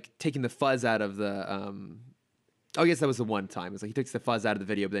taking the fuzz out of the I guess that was the one time. It's like he takes the fuzz out of the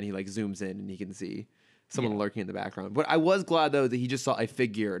video, but then he like zooms in and he can see someone lurking in the background. But I was glad though that he just saw a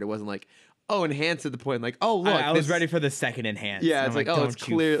figure. It wasn't like, oh, enhance at the point like, oh look, I was ready for the second enhance. Yeah, it's like, oh, it's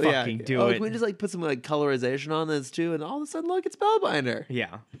clearly do it. Can we just like put some like colorization on this too? And all of a sudden, look, it's Spellbinder.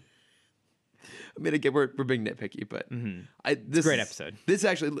 Yeah. I mean, again, we're being nitpicky, but this is a great episode. This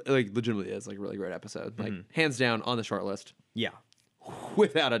actually like legitimately is like a really great episode. Like hands down on the short list. Yeah.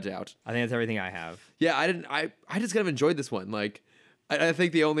 Without a doubt. I think that's everything I have. Yeah, I just kind of enjoyed this one. Like, I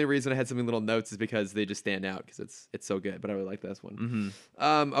think the only reason I had some little notes is because they just stand out because it's so good. But I really like this one.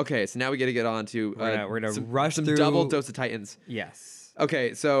 Okay, so now we got to get on to we're gonna rush some through double dose of Titans. Yes.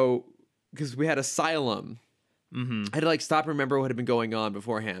 Okay, so because we had Asylum, I had to like stop and remember what had been going on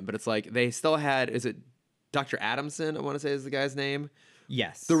beforehand. But it's like they still had, is it Dr. Adamson? I want to say is the guy's name.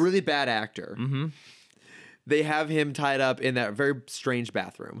 Yes. The really bad actor. They have him tied up in that very strange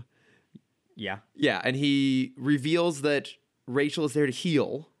bathroom. Yeah. Yeah, and he reveals that Rachel is there to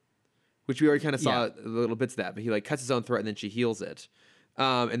heal, which we already kind of saw little bits of that, but he like cuts his own throat and then she heals it.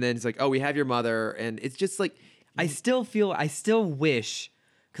 And then he's like, oh, we have your mother. And it's just like, I still wish,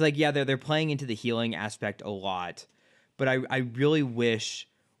 because like, yeah, they're playing into the healing aspect a lot, but I really wish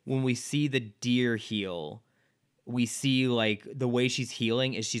when we see the deer heal, we see like the way she's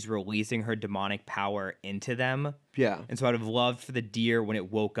healing is she's releasing her demonic power into them. Yeah. And so I'd have loved for the deer when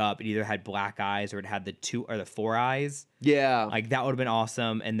it woke up, it either had black eyes or it had the 2 or the 4 eyes. Yeah. Like that would have been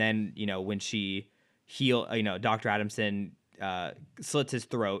awesome. And then, when she Dr. Adamson slits his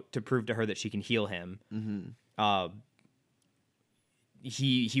throat to prove to her that she can heal him.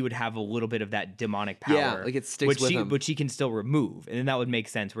 He would have a little bit of that demonic power. Yeah, like it sticks with him. Which she can still remove. And then that would make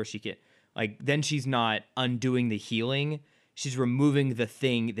sense where she can, like, then she's not undoing the healing. She's removing the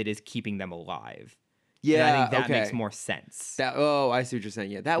thing that is keeping them alive. Yeah, and I think that makes more sense. I see what you're saying.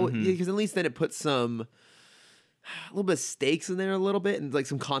 Yeah, that would, because at least then it puts a little bit of stakes in there a little bit and like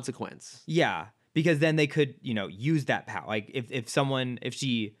some consequence. Yeah, because then they could, use that power. Like if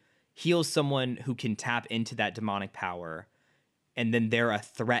she heals someone who can tap into that demonic power, and then they're a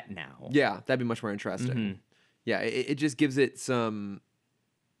threat now. Yeah, that'd be much more interesting. Yeah, it just gives it some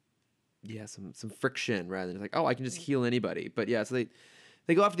friction rather than like, oh, I can just heal anybody. But yeah, so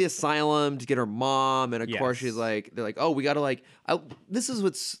they go after the asylum to get her mom, and of course they're like, oh, we gotta this is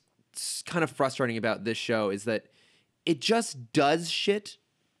what's kind of frustrating about this show is that it just does shit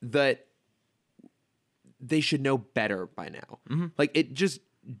that they should know better by now. Like it just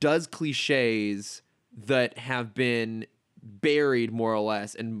does cliches that have been buried more or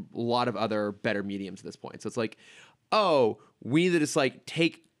less in a lot of other better mediums at this point. So it's like, oh, we need to just like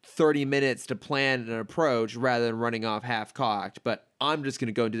take 30 minutes to plan an approach rather than running off half-cocked, but I'm just going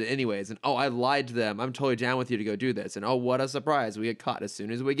to go and do it anyways. And oh, I lied to them. I'm totally down with you to go do this. And oh, what a surprise. We get caught as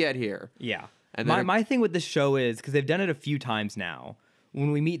soon as we get here. Yeah. And my thing with this show is, because they've done it a few times now,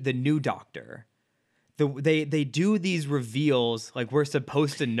 when we meet the new doctor, they do these reveals like we're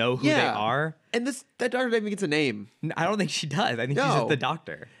supposed to know who they are. And that doctor even gets a name. I don't think she does. I think she's just the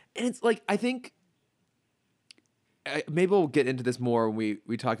doctor. And it's like, I think maybe we'll get into this more when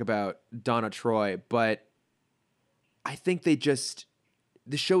we talk about Donna Troy, but I think the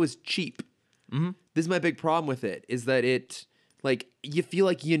show is cheap. This is my big problem with it, is that it, like, you feel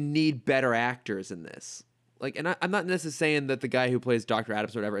like you need better actors in this. Like, and I'm not necessarily saying that the guy who plays Dr.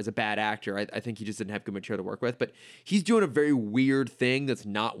 Adams or whatever is a bad actor. I think he just didn't have good material to work with, but he's doing a very weird thing that's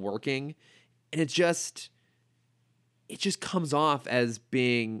not working. And it just comes off as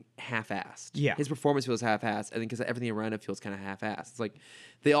being half-assed. Yeah. His performance feels half-assed, I think, because everything around it feels kind of half-assed. It's like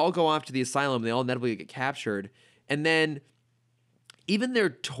they all go off to the asylum, they all inevitably get captured, and then even their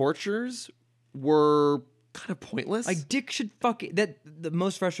tortures were kind of pointless. Like Dick should the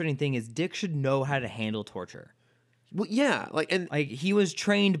most frustrating thing is Dick should know how to handle torture. Well, yeah, like he was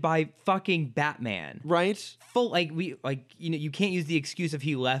trained by fucking Batman, right? You can't use the excuse of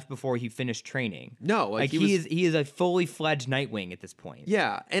he left before he finished training. No, like he is a fully fledged Nightwing at this point.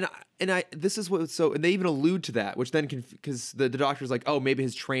 Yeah, and this is what and they even allude to that, which then because the doctor's like, oh, maybe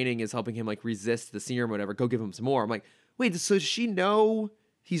his training is helping him like resist the serum or whatever. Go give him some more. I'm like, wait, so does she know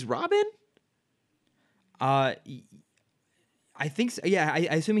he's Robin? I I think so. Yeah,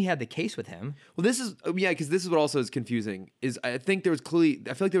 I assume he had the case with him. Well, this is because this is what also is confusing. Is I think there was clearly,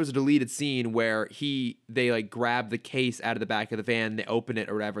 I feel like there was a deleted scene where they like grab the case out of the back of the van, they open it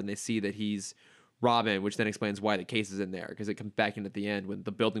or whatever, and they see that he's Robin, which then explains why the case is in there, because it comes back in at the end when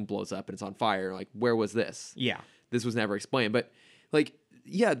the building blows up and it's on fire. Like, where was this? Yeah, this was never explained. But like,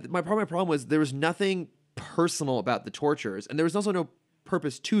 yeah, my problem was there was nothing personal about the tortures, and there was also no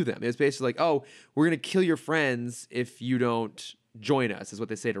purpose to them. It was basically like, oh, we're gonna kill your friends if you don't join us, is what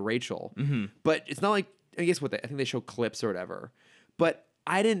they say to Rachel. Mm-hmm. But it's not like, I guess I think they show clips or whatever. But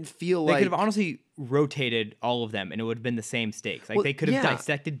I didn't feel they like could have honestly rotated all of them and it would have been the same stakes. Like they could have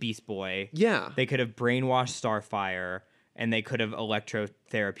dissected Beast Boy. Yeah. They could have brainwashed Starfire, and they could have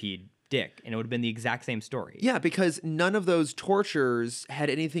electrotherapied Dick, and it would have been the exact same story. Yeah, because none of those tortures had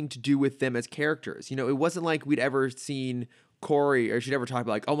anything to do with them as characters. You know, it wasn't like we'd ever seen Corey, or she'd ever talk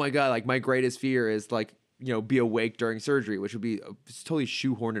about like, oh my God, like my greatest fear is like, you know, be awake during surgery, which would be a totally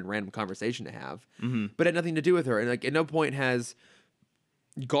shoehorned and random conversation to have, but it had nothing to do with her. And like at no point has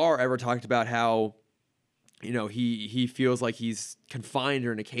Gar ever talked about how, you know, he feels like he's confined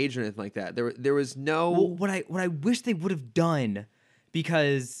or in a cage or anything like that. There was no. Well, what I wish they would have done,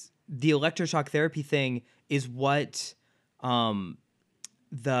 because the electroshock therapy thing is what the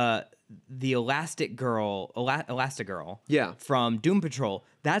Elastigirl from Doom Patrol,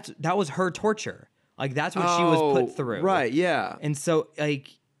 that was her torture. Like that's what she was put through. Right, yeah. And so like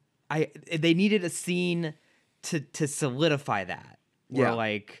they needed a scene to solidify that. Where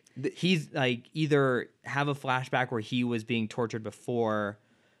like he's like either have a flashback where he was being tortured before,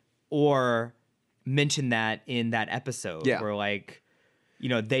 or mention that in that episode where like, you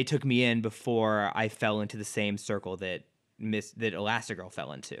know, they took me in before I fell into the same circle that Elastigirl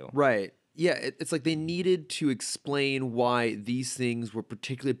fell into. Right. Yeah, it's like they needed to explain why these things were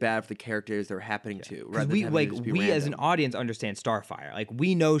particularly bad for the characters they were happening to. Because we as an audience understand Starfire. Like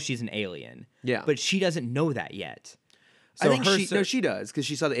we know she's an alien. Yeah. But she doesn't know that yet. So I think she does, because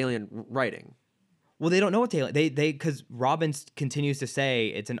she saw the alien writing. Well, they don't know what the alien because Robin continues to say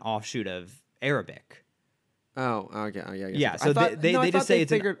it's an offshoot of Arabic. Oh, okay. Oh, yeah. Yeah. So they just say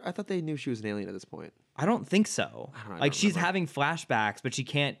it's. I thought they knew she was an alien at this point. I don't think so. Like she's having flashbacks, but she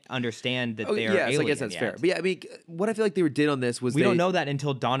can't understand that they are aliens. I guess that's fair. But yeah, I mean, what I feel like they did on this was we don't know that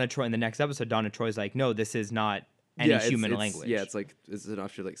until Donna Troy in the next episode. Donna Troy's like, no, this is not any human language. Yeah, it's like it's an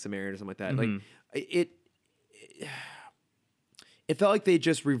offshoot like Sumerian or something like that. Like it felt like they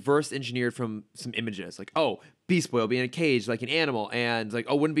just reverse engineered from some images. Like, oh, Beast Boy will be in a cage like an animal, and like,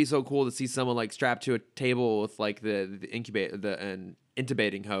 oh, wouldn't it be so cool to see someone like strapped to a table with like the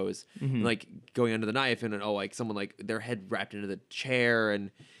intubating hose, and, like going under the knife, and like someone like their head wrapped into the chair,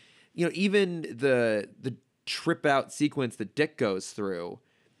 and you know, even the trip out sequence that Dick goes through,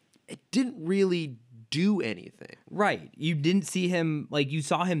 it didn't really do anything. Right. You didn't see him, like you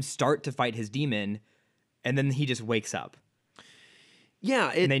saw him start to fight his demon, and then he just wakes up.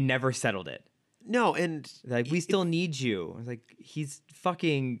 Yeah, and they never settled it. No, and like we still need you. It's like he's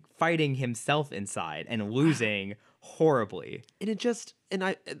fucking fighting himself inside and losing horribly. And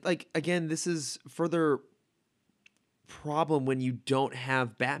I like, again, this is further problem when you don't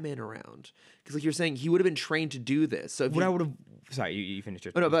have Batman around, because like you're saying, he would have been trained to do this. So if I would have, sorry, you finished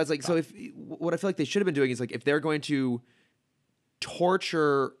your. Oh, no, but it's like, so if what I feel like they should have been doing is like, if they're going to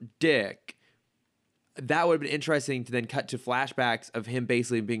torture Dick, that would have been interesting to then cut to flashbacks of him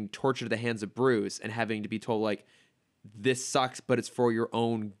basically being tortured at the hands of Bruce and having to be told like, this sucks, but it's for your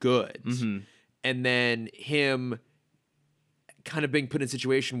own good. And then him kind of being put in a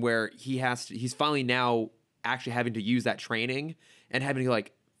situation where he's finally now actually having to use that training and having to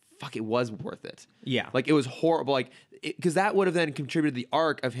like, fuck, it was worth it. Yeah. Like it was horrible. Like, because that would have then contributed to the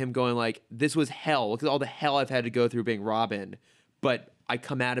arc of him going like, this was hell. Look at all the hell I've had to go through being Robin, but I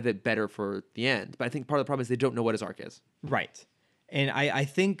come out of it better for the end. But I think part of the problem is they don't know what his arc is. Right. And I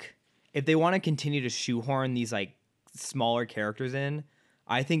think if they want to continue to shoehorn these like smaller characters in,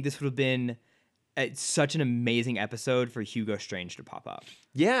 I think this would have been such an amazing episode for Hugo Strange to pop up.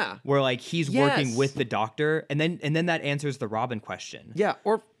 Yeah. Where like he's working with the Doctor, and then that answers the Robin question. Yeah.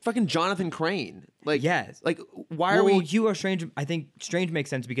 Or fucking Jonathan Crane. Like, yes. Like, why are we... Hugo Strange, I think Strange makes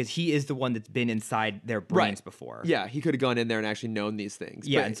sense because he is the one that's been inside their brains before. Yeah, he could have gone in there and actually known these things.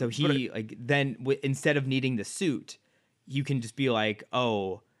 Yeah, and so instead of needing the suit, you can just be like,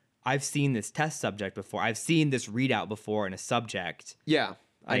 oh, I've seen this test subject before. I've seen this readout before in a subject. Yeah.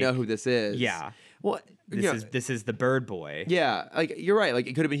 Like, I know who this is. Yeah. Well, this is the Bird Boy. Yeah, like you're right. Like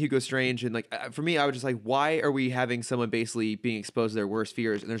it could have been Hugo Strange, and like for me, I was just like, why are we having someone basically being exposed to their worst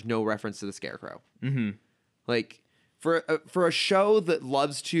fears, and there's no reference to the Scarecrow? Mm-hmm. Like for a show that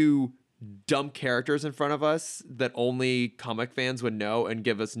loves to dump characters in front of us that only comic fans would know and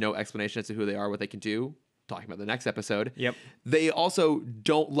give us no explanation as to who they are, what they can do. Talking about the next episode. Yep. They also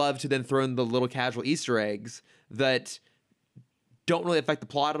don't love to then throw in the little casual Easter eggs that don't really affect the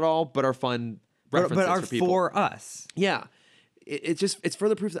plot at all, but are fun references but are for people. For us. Yeah. It's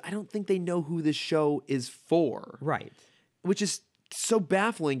further proof that I don't think they know who this show is for. Right. Which is so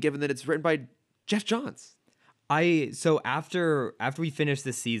baffling given that it's written by Geoff Johns. So after we finish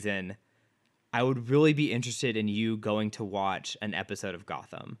this season, I would really be interested in you going to watch an episode of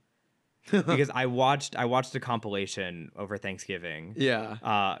Gotham. Because I watched a compilation over Thanksgiving.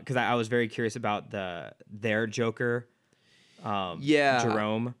 Yeah. Because I was very curious about their Joker.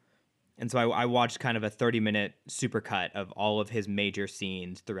 Jerome. And so I watched kind of a 30-minute supercut of all of his major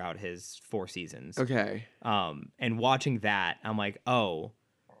scenes throughout his 4 seasons. Okay. And watching that, I'm like, oh,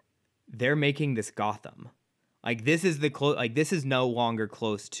 they're making this Gotham. Like this is this is no longer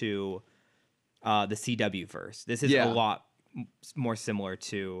close to the CW verse. This is a lot more similar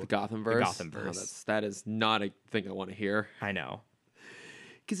to the Gothamverse. Oh, that is not a thing I want to hear. I know.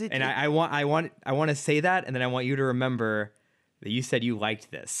 I want to say that, and then I want you to remember that you said you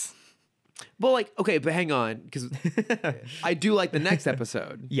liked this. Well, like, okay, but hang on, because I do like the next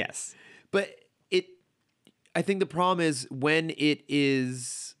episode. Yes, but I think the problem is when it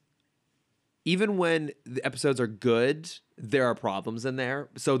is, even when the episodes are good, there are problems in there.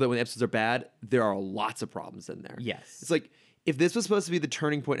 So that when the episodes are bad, there are lots of problems in there. Yes, it's like, if this was supposed to be the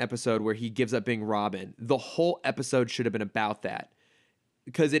turning point episode where he gives up being Robin, the whole episode should have been about that.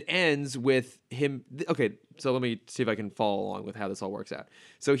 Because it ends with him. Okay, so let me see if I can follow along with how this all works out.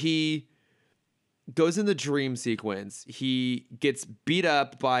 So he goes in the dream sequence. He gets beat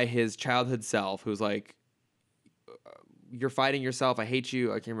up by his childhood self, who's like, "You're fighting yourself. I hate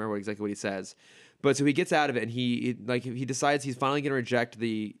you." I can't remember exactly what he says. But so he gets out of it, and he decides he's finally going to reject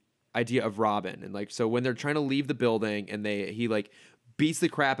the idea of Robin. And like, so when they're trying to leave the building, and he like beats the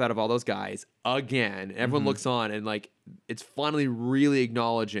crap out of all those guys again. Everyone looks on, and like, it's finally really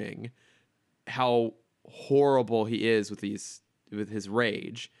acknowledging how horrible he is with his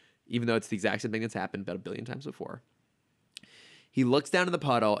rage, even though it's the exact same thing that's happened about 1 billion times before. He looks down in the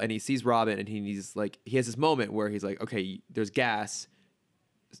puddle and he sees Robin, and he has this moment where he's like, okay, there's gas.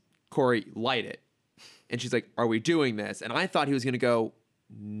 Corey, light it. And she's like, are we doing this? And I thought he was going to go,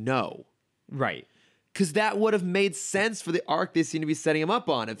 no. Right. Because that would have made sense for the arc they seem to be setting him up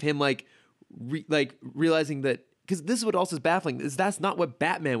on, of him realizing that, because this is what also is baffling, is that's not what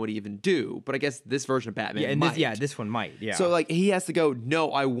Batman would even do. But I guess this version of Batman might. This one might, yeah. So like, he has to go,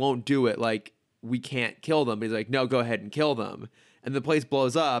 no, I won't do it. Like, we can't kill them. But he's like, no, go ahead and kill them. And the place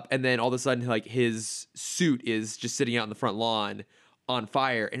blows up, and then all of a sudden, like, his suit is just sitting out in the front lawn on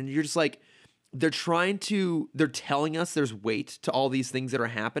fire. And you're just like, they're telling us there's weight to all these things that are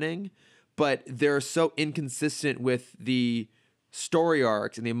happening, but they're so inconsistent with the story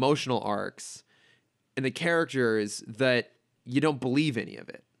arcs and the emotional arcs and the characters that you don't believe any of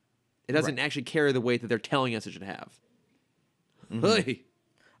it. It doesn't actually carry the weight that they're telling us it should have. Mm-hmm. Hey.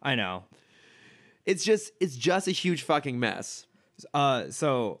 I know. It's just a huge fucking mess.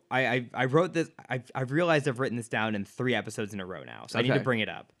 So I wrote this. I've realized I've written this down in 3 episodes in a row now. So I need to bring it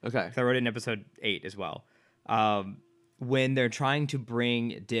up. Okay. So I wrote it in episode 8 as well. When they're trying to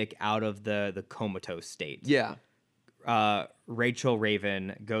bring Dick out of the comatose state. Yeah. Rachel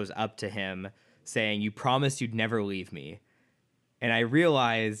Raven goes up to him saying, "You promised you'd never leave me." And I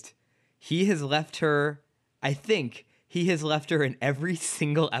realized he has left her. I think he has left her in every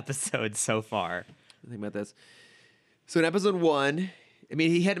single episode so far. Think about this. So in episode 1, I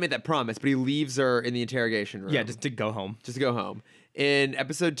mean, he hadn't made that promise, but he leaves her in the interrogation room. Yeah, just to go home. In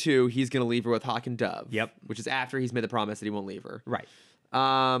episode 2, he's going to leave her with Hawk and Dove. Yep. Which is after he's made the promise that he won't leave her. Right.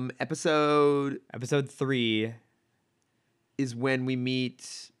 Episode 3 is when we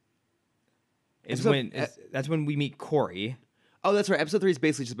meet. That's when we meet Corey. Oh, that's right. Episode 3 is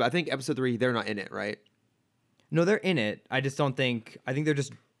basically just. But I think episode 3 they're not in it, right? No, they're in it. I think they're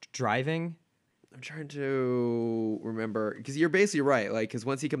just driving. I'm trying to remember, because you're basically right. Like, because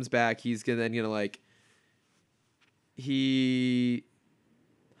once he comes back, he's gonna like. No,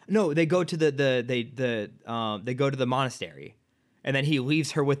 they go to they go to the monastery, and then he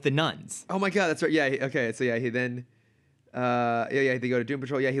leaves her with the nuns. Oh my god, that's right. Yeah. Okay. So yeah, he then. They go to Doom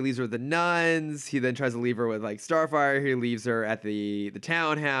Patrol. Yeah, he leaves her with the nuns. He then tries to leave her with like Starfire. He leaves her at the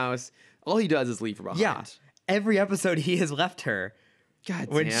townhouse. All he does is leave her behind. Yeah. Every episode he has left her. God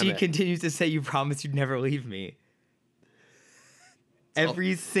when she continues to say, "You promised you'd never leave me."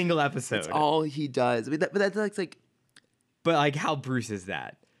 Every single episode. That's all he does. I mean, but that's like. But like, how Bruce is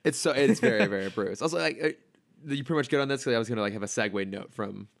that? It's very, very Bruce. Also, like, you pretty much good on this because I was gonna like have a segue note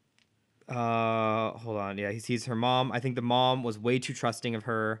from Hold on. Yeah, he sees her mom. I think the mom was way too trusting of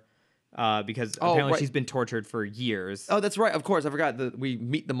her. Because apparently she's been tortured for years. Oh, that's right. Of course, I forgot that we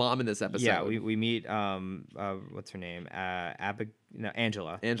meet the mom in this episode. Yeah, we meet what's her name?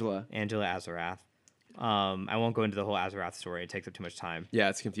 Angela. Angela Azarath. I won't go into the whole Azarath story. It takes up too much time. Yeah,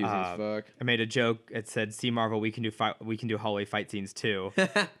 it's confusing as fuck. I made a joke. It said, "See, Marvel, we can do hallway fight scenes too."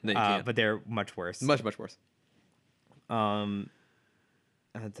 But they're much worse. Much worse.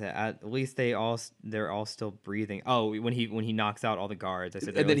 At least they're all still breathing. Oh, when he knocks out all the guards, I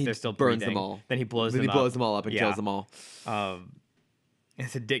said they're still burns breathing. them all. Then he blows them up and kills them all. I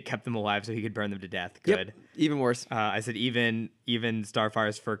said Dick kept them alive so he could burn them to death. Good. Yep. Even worse. I said even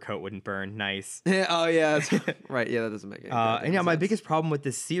Starfire's fur coat wouldn't burn. Nice. Oh yeah, that's right. Yeah, that doesn't make any sense. And yeah, my biggest problem with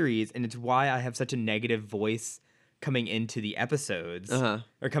this series, and it's why I have such a negative voice coming into the episodes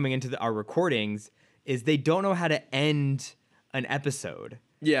or coming into our recordings, is they don't know how to end an episode.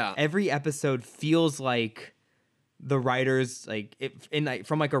 Yeah. Every episode feels like the writers,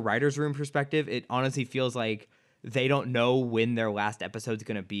 from like a writer's room perspective, it honestly feels like they don't know when their last episode's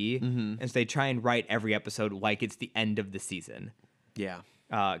going to be. Mm-hmm. And so they try and write every episode like it's the end of the season. Yeah.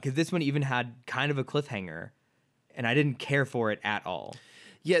 Because this one even had kind of a cliffhanger, and I didn't care for it at all.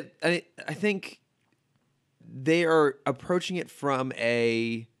 Yeah, I think they are approaching it from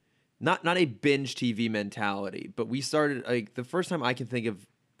a not a binge TV mentality, but we started, like, the first time I can think of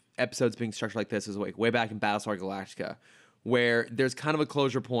episodes being structured like this is like way back in Battlestar Galactica, where there's kind of a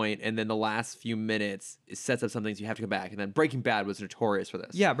closure point, and then the last few minutes it sets up something so you have to come back. And then Breaking Bad was notorious for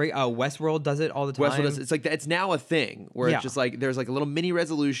this. Yeah, Westworld does it all the time. Westworld does, it's like it's now a thing where it's just like there's like a little mini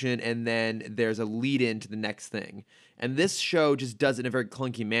resolution, and then there's a lead in to the next thing. And this show just does it in a very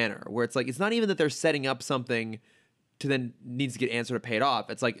clunky manner, where it's like it's not even that they're setting up something to then needs to get answered or paid off.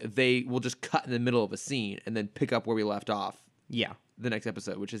 It's like they will just cut in the middle of a scene and then pick up where we left off. Yeah, the next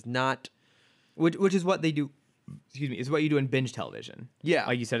episode, which is not, which is what they do. Excuse me, is what you do in binge television. Yeah,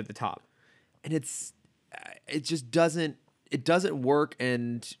 like you said at the top, and it just doesn't work.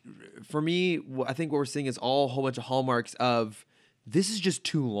 And for me, I think what we're seeing is a whole bunch of hallmarks of this is just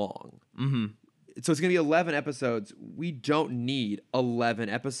too long. Mm-hmm. So it's gonna be 11 episodes. We don't need 11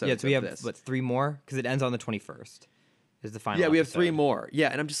 episodes. Yeah, so we have 3 more because it ends on the 21st. Is the final? Yeah, we have episode. 3 more. Yeah,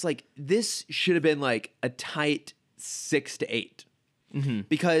 and I'm just like, this should have been like a tight 6 to 8,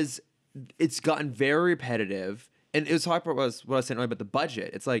 because it's gotten very repetitive. And it was what I was saying earlier about the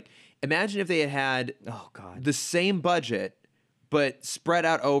budget. It's like, imagine if they had the same budget, but spread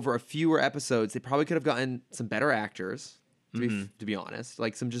out over a fewer episodes. They probably could have gotten some better actors, to be honest.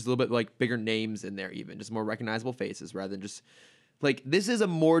 Like some just a little bit like bigger names in there, even just more recognizable faces, rather than just like, this is a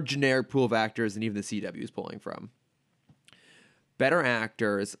more generic pool of actors than even the CW is pulling from. Better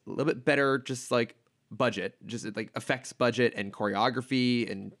actors, a little bit better, just like budget, just like effects budget and choreography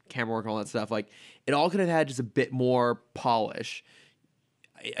and camera work and all that stuff. Like, it all could have had just a bit more polish.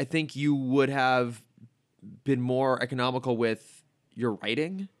 I think you would have been more economical with your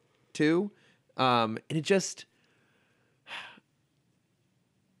writing too. And it just,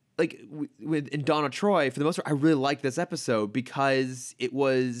 like in Donna Troy, for the most part, I really liked this episode because it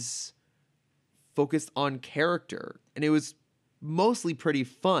was focused on character, and it was mostly pretty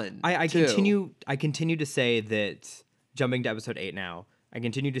fun. I continue to say that, jumping to episode 8 now, I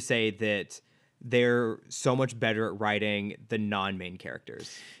continue to say that they're so much better at writing the non-main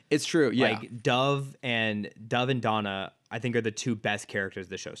characters. It's true, yeah. Like Dove and Donna, I think, are the 2 best characters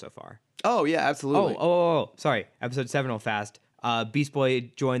of the show so far. Oh yeah, absolutely. Sorry, episode 7 real fast. Beast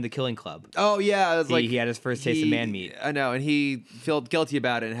Boy joined the Killing Club. Oh yeah, it was he had his first taste of man meat. I know, and he felt guilty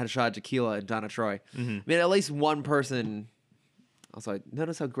about it and had a shot of tequila and Donna Troy. I mean, at least one person. Also,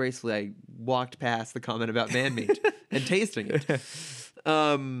 notice how gracefully I walked past the comment about man meat and tasting it.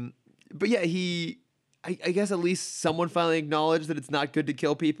 But yeah, I guess at least someone finally acknowledged that it's not good to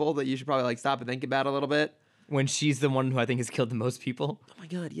kill people, that you should probably like stop and think about it a little bit. When she's the one who I think has killed the most people. Oh my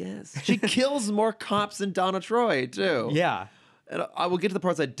God, yes. She kills more cops than Donna Troy, too. Yeah. And I will get to the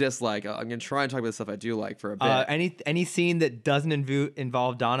parts I dislike. I'm going to try and talk about the stuff I do like for a bit. Any scene that doesn't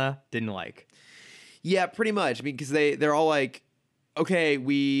involve Donna, didn't like. Yeah, pretty much. I mean, because they're all like, okay,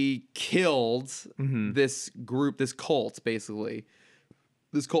 we killed this group, this cult, basically.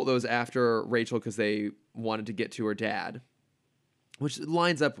 This cult that was after Rachel because they wanted to get to her dad. Which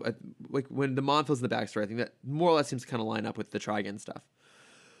lines up, like, when the mom fills in the backstory, I think that more or less seems to kind of line up with the Trigon stuff.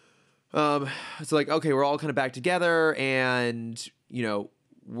 So, like, okay, we're all kind of back together, and, you know,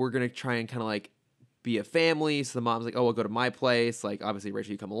 we're going to try and kind of, like, be a family. So the mom's like, oh, we'll go to my place. Like, obviously,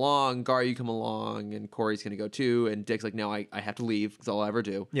 Rachel, you come along. Gar, you come along. And Corey's going to go too. And Dick's like, no, I have to leave because all I'll ever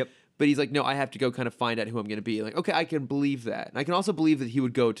do. Yep. But he's like, no, I have to go kind of find out who I'm going to be. Like, okay, I can believe that. And I can also believe that he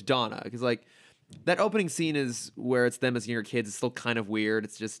would go to Donna. Because, like, that opening scene is where it's them as younger kids. It's still kind of weird.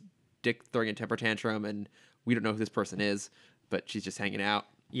 It's just Dick throwing a temper tantrum, and we don't know who this person is, but she's just hanging out.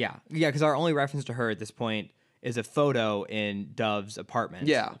 Yeah. Yeah, because our only reference to her at this point is a photo in Dove's apartment.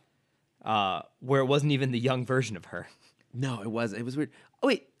 Yeah. Where it wasn't even the young version of her. No, it wasn't. It was weird. Oh,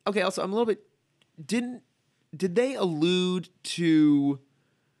 wait. Okay, also, I'm a little bit... Did they allude to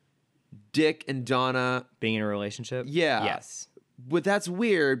Dick and Donna being in a relationship? Yeah. Yes. But that's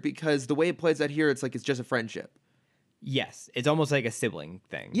weird because the way it plays out here, it's like it's just a friendship. Yes. It's almost like a sibling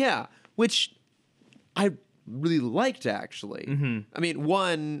thing. Yeah, which I really liked, actually. Mm-hmm. I mean,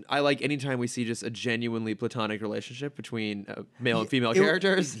 one, I like anytime we see just a genuinely platonic relationship between male and female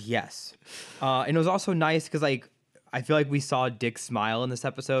characters. Yes. And it was also nice because, like, I feel like we saw Dick smile in this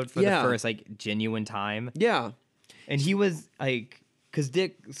episode for the first, like, genuine time. Yeah. And he was, like, because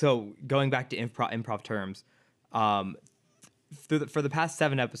Dick, so going back to improv terms, for the past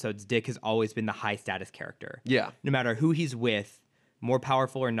 7 episodes, Dick has always been the high status character. Yeah. No matter who he's with, more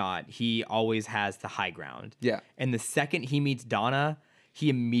powerful or not, he always has the high ground. Yeah. And the second he meets Donna, he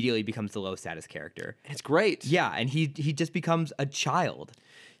immediately becomes the low status character. It's great. Yeah, and he just becomes a child.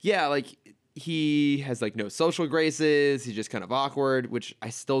 Yeah, like he has like no social graces. He's just kind of awkward, which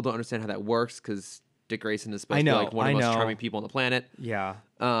I still don't understand how that works because Dick Grayson is supposed to be like one of the most charming people on the planet. Yeah.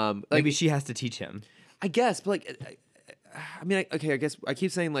 Like, maybe she has to teach him. I guess, but like, I mean, okay, I guess I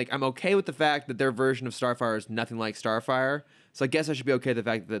keep saying like I'm okay with the fact that their version of Starfire is nothing like Starfire. So I guess I should be okay with the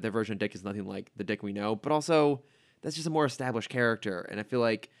fact that their version of Dick is nothing like the Dick we know. But also, that's just a more established character, and I feel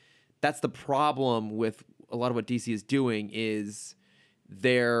like that's the problem with a lot of what DC is doing is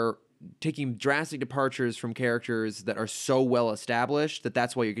they're taking drastic departures from characters that are so well established that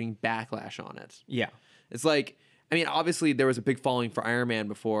that's why you're getting backlash on it. Yeah. It's like, I mean, obviously there was a big following for Iron Man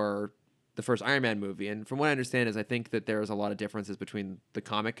before the first Iron Man movie, and from what I understand is I think that there's a lot of differences between the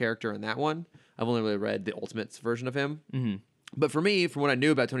comic character and that one. I've only really read the Ultimates version of him. Mm-hmm. But for me, from what I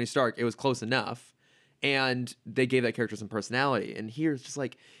knew about Tony Stark, it was close enough, and they gave that character some personality. And here it's just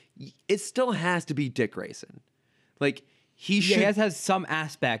like, it still has to be Dick Grayson. Like, he has some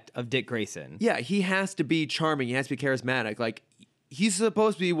aspect of Dick Grayson. Yeah, he has to be charming. He has to be charismatic. Like, he's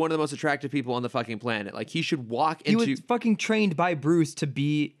supposed to be one of the most attractive people on the fucking planet. Like, he should walk into... He was fucking trained by Bruce to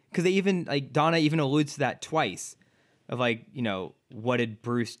be... Because they even, like, Donna even alludes to that twice. Of, like, you know, what did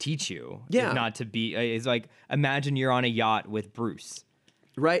Bruce teach you? Yeah. Not to be... It's like, imagine you're on a yacht with Bruce.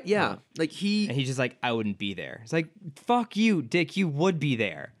 Right, yeah. Like, And he's just like, I wouldn't be there. It's like, fuck you, Dick. You would be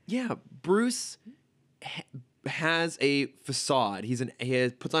there. Yeah, Bruce... has a facade. He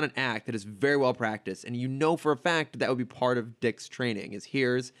puts on an act that is very well practiced, and you know for a fact that would be part of Dick's training. Is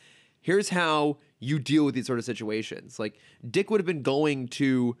here's how you deal with these sort of situations. Like, Dick would have been going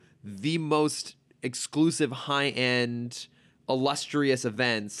to the most exclusive, high-end, illustrious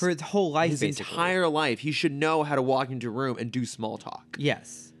events for his whole life. His entire life, he should know how to walk into a room and do small talk.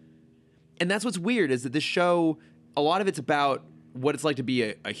 Yes, and that's what's weird is that this show, a lot of it's about what it's like to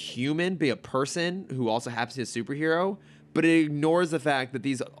be a human, be a person who also happens to be a superhero, but it ignores the fact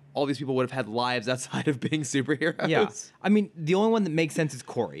that all these people would have had lives outside of being superheroes. Yeah. I mean, the only one that makes sense is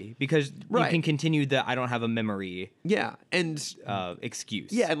Corey, because you can continue the I don't have a memory and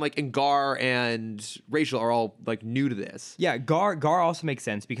excuse. Yeah, and Gar and Rachel are all like new to this. Yeah, Gar also makes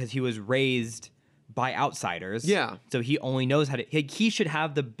sense because he was raised by outsiders. Yeah. So he only knows how to he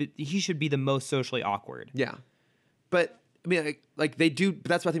should be the most socially awkward. Yeah. But I mean, like they do. But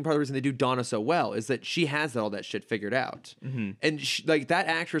that's I think part of the reason they do Donna so well is that she has all that shit figured out, and like that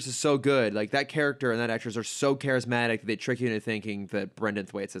actress is so good. Like that character and that actress are so charismatic that they trick you into thinking that Brendan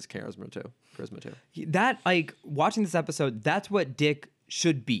Thwaites has charisma too. That like watching this episode, that's what Dick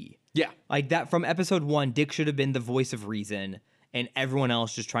should be. Yeah, like that from episode 1, Dick should have been the voice of reason, and everyone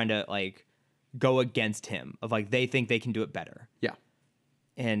else just trying to like go against him. Of like they think they can do it better. Yeah,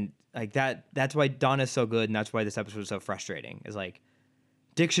 and. Like that's why Donna's so good, and that's why this episode is so frustrating. Is like,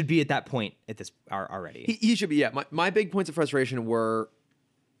 Dick should be at that point at this already. He should be. Yeah, my big points of frustration were,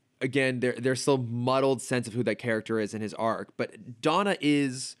 again, there's still muddled sense of who that character is in his arc. But Donna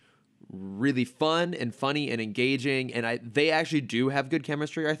is really fun and funny and engaging, and they actually do have good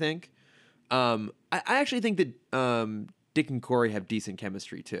chemistry. I think. I actually think that Dick and Corey have decent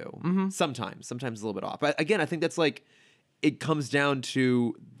chemistry too. Mm-hmm. Sometimes a little bit off. But again, I think that's like it comes down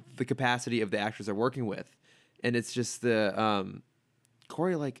to the capacity of the actors they're working with, and it's just the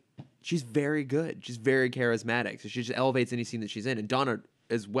Corey, like, she's very good, she's very charismatic, so she just elevates any scene that she's in, and Donna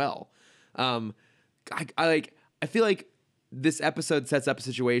as well. I feel like this episode sets up a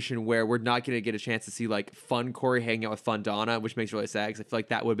situation where we're not going to get a chance to see like fun Corey hanging out with fun Donna, which makes me really sad because I feel like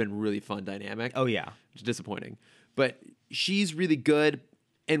that would have been really fun dynamic. Oh yeah, which is disappointing. But she's really good,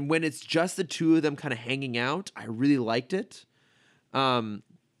 and when it's just the two of them kind of hanging out, I really liked it.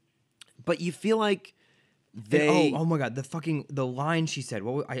 But you feel like they oh my god, the line she said.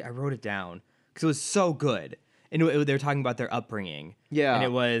 I wrote it down because it was so good. And they were talking about their upbringing. Yeah. And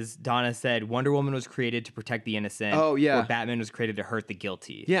it was, Donna said, Wonder Woman was created to protect the innocent. Oh, yeah. Where Batman was created to hurt the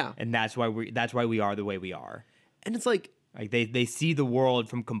guilty. Yeah. And that's why we are the way we are. And it's like they see the world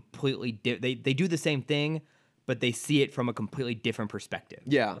from completely they do the same thing, but they see it from a completely different perspective.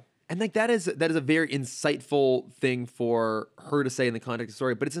 Yeah. And like that is a very insightful thing for her to say in the context of the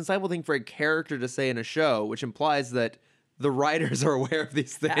story, but it's an insightful thing for a character to say in a show, which implies that the writers are aware of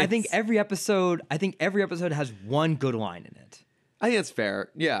these things. I think every episode has one good line in it. I think that's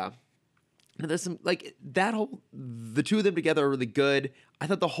fair. Yeah. And there's some like the two of them together are really good. I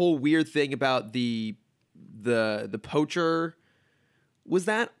thought the whole weird thing about the poacher, was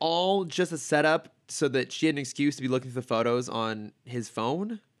that all just a setup so that she had an excuse to be looking through the photos on his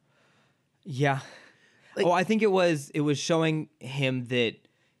phone? Yeah. Like, I think it was showing him that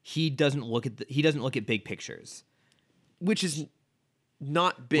he doesn't look at big pictures. Which is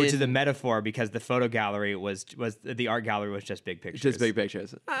not been... Which is a metaphor because the photo gallery was the art gallery was just big pictures. Just big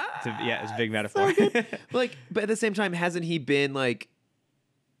pictures. It's a big metaphor. So like, but at the same time, hasn't he been like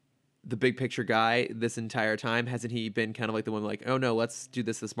the big picture guy this entire time? Hasn't he been kind of like the one like, oh no, let's do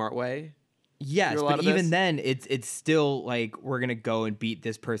this the smart way? Yes, but even then, it's still like we're gonna go and beat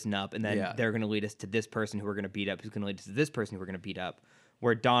this person up, and then they're gonna lead us to this person who we're gonna beat up, who's gonna lead us to this person who we're gonna beat up.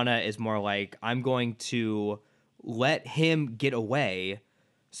 Where Donna is more like, I'm going to let him get away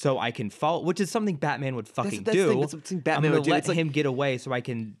so I can follow, which is something Batman would fucking do. That's something Batman would do. Let him get away so I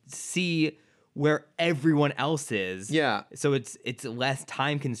can see where everyone else is. Yeah. So it's less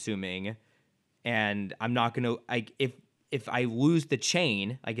time consuming, and I'm not gonna if I lose the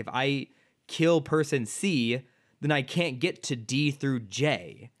chain, like if I kill person C, then I can't get to D through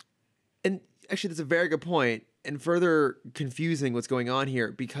J. And actually, that's a very good point. And further confusing what's going on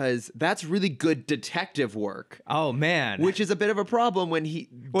here, because that's really good detective work. Oh man, which is a bit of a problem when he's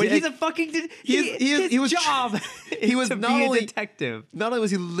a fucking his job. He was not only a detective. Not only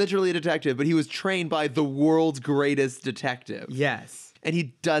was he literally a detective, but he was trained by the world's greatest detective. Yes, and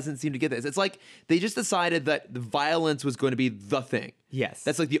he doesn't seem to get this. It's like they just decided that the violence was going to be the thing. Yes,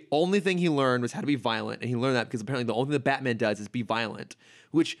 that's like the only thing he learned was how to be violent, and he learned that because apparently the only thing that Batman does is be violent,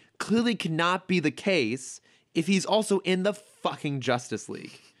 which clearly cannot be the case if he's also in the fucking Justice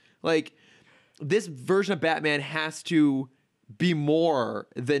League. Like, this version of Batman has to be more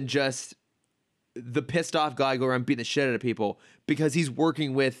than just the pissed off guy go around beating the shit out of people, because he's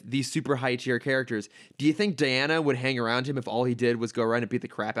working with these super high tier characters. Do you think Diana would hang around him if all he did was go around and beat the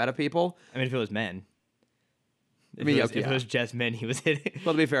crap out of people? I mean, if it was men. If it was just men, he was hitting.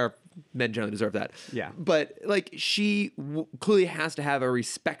 Well, to be fair, men generally deserve that. Yeah. But, like, she clearly has to have a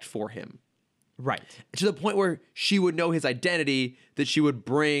respect for him. Right. To the point where she would know his identity, that she would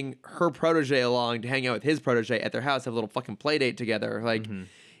bring her protege along to hang out with his protege at their house, have a little fucking play date together. Like,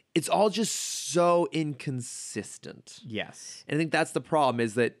 it's all just so inconsistent. Yes. And I think that's the problem,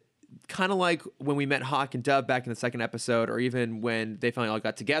 is that kind of like when we met Hawk and Dove back in the second episode, or even when they finally all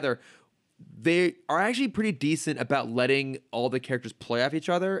got together, they are actually pretty decent about letting all the characters play off each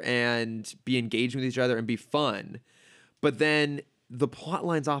other and be engaged with each other and be fun. But then the plot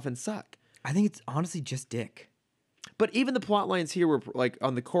lines often suck. I think it's honestly just Dick. But even the plot lines here were, like,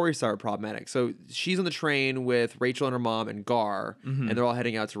 on the Corey side, were problematic. So she's on the train with Rachel and her mom and Gar, and they're all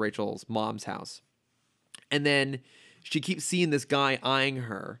heading out to Rachel's mom's house. And then she keeps seeing this guy eyeing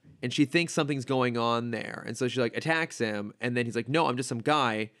her, and she thinks something's going on there. And so she, like, attacks him, and then he's like, no, I'm just some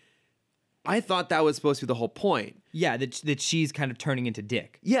guy. I thought that was supposed to be the whole point. Yeah, that she's kind of turning into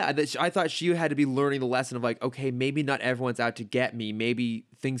Dick. Yeah, I thought she had to be learning the lesson of like, okay, maybe not everyone's out to get me. Maybe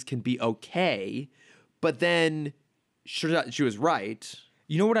things can be okay. But then she was right.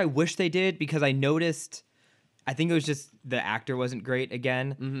 You know what I wish they did? Because I noticed, I think it was just the actor wasn't great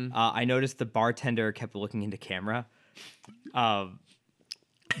again. I noticed the bartender kept looking into camera. I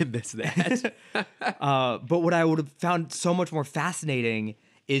miss that. But what I would have found so much more fascinating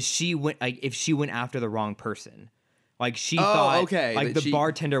is if she went after the wrong person. Like she thought like the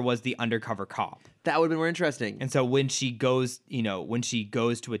bartender was the undercover cop. That would have been more interesting. And so when she goes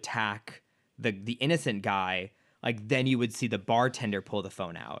to attack the innocent guy, like then you would see the bartender pull the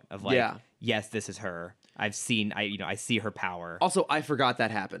phone out of like, yes, this is her. I see her power. Also, I forgot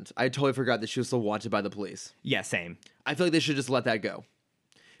that happened. I totally forgot that she was still wanted by the police. Yeah, same. I feel like they should just let that go.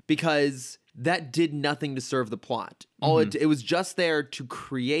 Because that did nothing to serve the plot. All it was just there to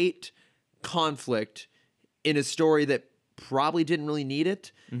create conflict in a story that probably didn't really need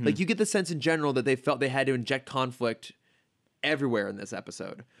it. Like, you get the sense in general that they felt they had to inject conflict everywhere in this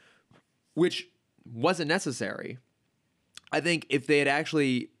episode, which wasn't necessary. I think if they had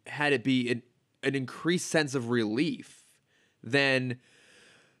actually had it be an increased sense of relief, then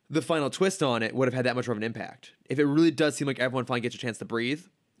the final twist on it would have had that much more of an impact. If it really does seem like everyone finally gets a chance to breathe.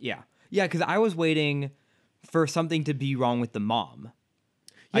 Yeah. Yeah, because I was waiting for something to be wrong with the mom.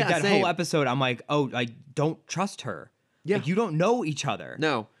 Yeah, like that whole episode, I'm like, oh, I don't trust her. Yeah. Like, you don't know each other.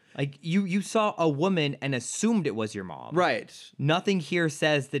 No. Like, you saw a woman and assumed it was your mom. Right. Nothing here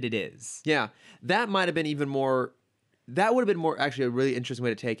says that it is. Yeah. That might have been even more... That would have been more actually a really interesting way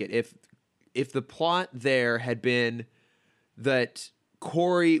to take it. If the plot there had been that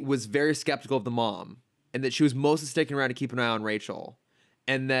Corey was very skeptical of the mom and that she was mostly sticking around to keep an eye on Rachel,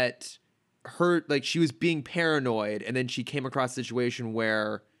 and that she was being paranoid, and then she came across a situation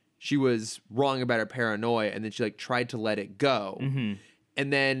where she was wrong about her paranoia, and then she tried to let it go.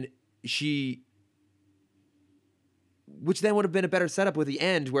 And then which then would have been a better setup with the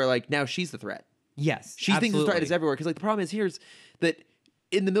end where now she's the threat. Yes, she thinks the threat is everywhere. Because the problem is here is that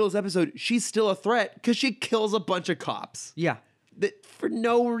in the middle of this episode, she's still a threat because she kills a bunch of cops. Yeah. That for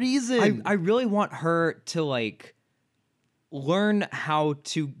no reason. I really want her to learn how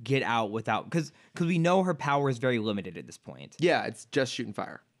to get out without, because we know her power is very limited at this point. Yeah, it's just shooting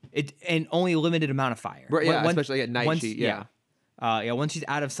fire. And only a limited amount of fire. Right, yeah, especially at night. Once she's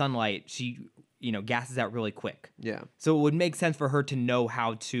out of sunlight, she gasses out really quick. Yeah. So it would make sense for her to know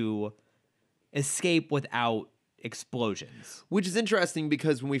how to escape without explosions. Which is interesting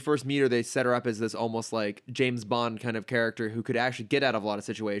because when we first meet her, they set her up as this almost like James Bond kind of character who could actually get out of a lot of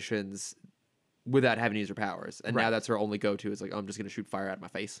situations without having to use her powers. And now that's her only go-to is I'm just going to shoot fire out of my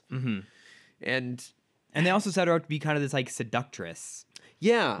face. And they also set her up to be kind of this seductress.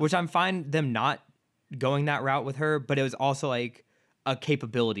 Yeah. Which I'm fine them not going that route with her, but it was also a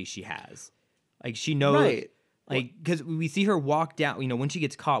capability she has. She knows... Right. Because we see her walk down, when she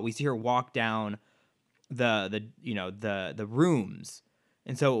gets caught, we see her walk down the rooms.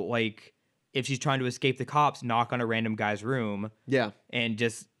 And so, if she's trying to escape the cops, knock on a random guy's room. Yeah. And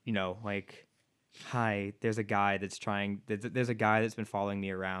just, hi, there's a guy that's there's a guy that's been following me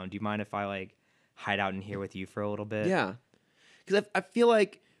around. Do you mind if I, hide out in here with you for a little bit? Yeah. Because I feel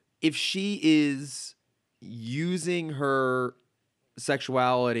like if she is using her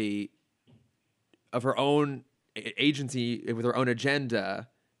sexuality of her own agency with her own agenda,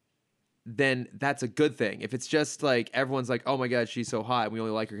 then that's a good thing. If it's just everyone's oh my god, she's so hot and we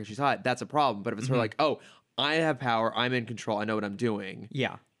only like her because she's hot, that's a problem. But if it's her oh, I have power, I'm in control, I know what I'm doing,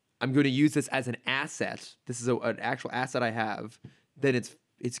 yeah, I'm going to use this as an asset, this is an actual asset I have, then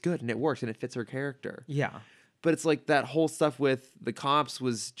it's good and it works and it fits her character. Yeah. But it's that whole stuff with the cops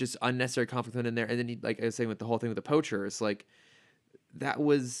was just unnecessary conflict in there. And then I was saying with the whole thing with the poachers, that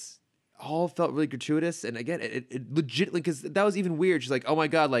was all felt really gratuitous. And again, it legitimately, because that was even weird. She's oh my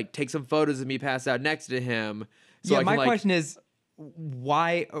god, take some photos of me passed out next to him. So yeah, my question is,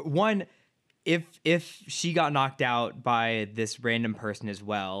 why? One, if she got knocked out by this random person as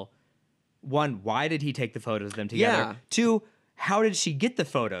well, one, why did he take the photos of them together? Yeah. Two, how did she get the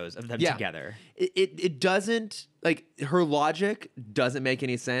photos of them together? It doesn't, her logic doesn't make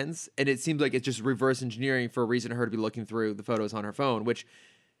any sense. And it seems like it's just reverse engineering for a reason for her to be looking through the photos on her phone,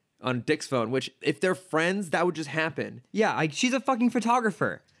 on Dick's phone, which if they're friends, that would just happen. Yeah, she's a fucking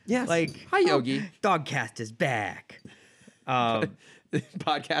photographer. Yes. Hi, Yogi. Dogcast is back.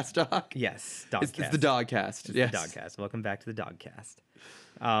 Podcast dog? Yes, Dogcast. It's the Dogcast. Yes. The Dogcast. Welcome back to the Dogcast.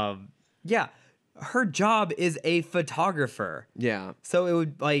 Yeah, her job is a photographer. Yeah. So it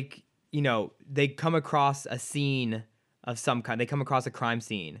would they come across a scene of some kind. They come across a crime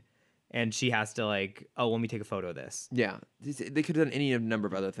scene. And she has to let me take a photo of this. Yeah. They could have done any number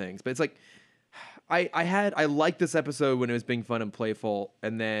of other things. But it's I liked this episode when it was being fun and playful.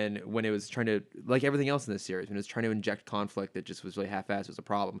 And then when it was trying to, everything else in this series, when it was trying to inject conflict that just was really half-assed, was a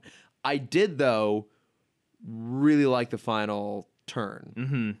problem. I did, though, really like the final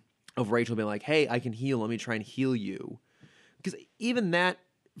turn of Rachel being hey, I can heal. Let me try and heal you. Because even that,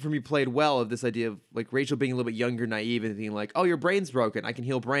 for me, played well of this idea of Rachel being a little bit younger, naive, and being oh, your brain's broken, I can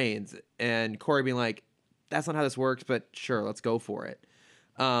heal brains, and Corey being that's not how this works, but sure, let's go for it.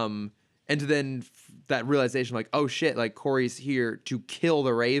 And then that realization, oh shit, Corey's here to kill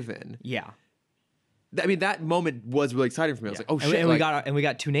the Raven. Yeah. I mean, that moment was really exciting for me. I was oh shit, and we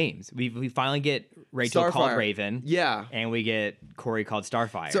got two names. We finally get Rachel Starfire. Called Raven. Yeah. And we get Corey called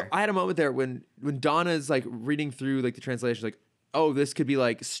Starfire. So I had a moment there when Donna's reading through the translation, oh, this could be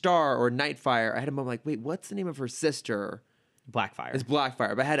like Star or Nightfire. I had a moment like, wait, what's the name of her sister? Blackfire. It's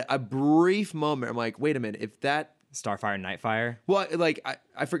Blackfire. But I had a brief moment. I'm like, wait a minute, if that Starfire and Nightfire. Well, like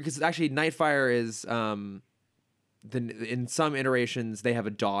I forget because actually Nightfire is in some iterations they have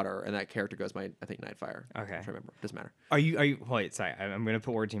a daughter and that character goes by I think Nightfire. Okay, I remember. Doesn't matter. Are you? Wait, sorry. I'm gonna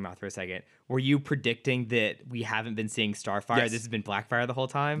put words in your mouth for a second. Were you predicting that we haven't been seeing Starfire? Yes. This has been Blackfire the whole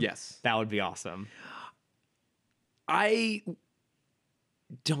time. Yes, that would be awesome. I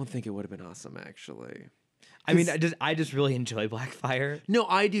don't think it would have been awesome actually. I mean, I just really enjoy Blackfire. No,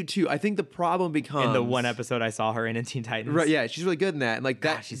 I do too. I think the problem becomes in the one episode I saw her in Teen Titans. Right? Yeah, she's really good in that. And like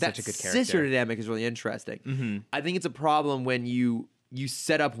she's such a good character. Sister dynamic is really interesting. Mm-hmm. I think it's a problem when you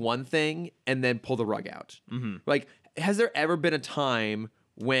set up one thing and then pull the rug out. Mm-hmm. Like, has there ever been a time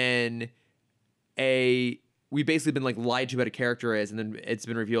when we've basically been like lied to about a character is, and then it's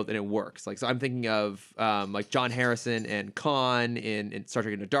been revealed and it works? Like, so I'm thinking of like John Harrison and Khan in Star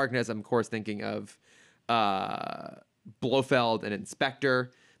Trek Into Darkness. I'm of course thinking of Blofeld and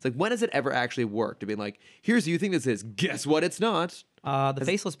Inspector. It's like, when has it ever actually worked? To be like, here's who you think this is. Guess what? It's not. The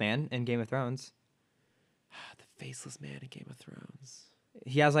Faceless Man in Game of Thrones. The Faceless Man in Game of Thrones.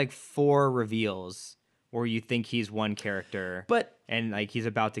 He has like 4 reveals where you think he's one character, and like he's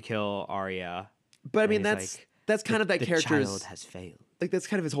about to kill Arya. But I mean, that's kind of that character's. The child has failed. Like, that's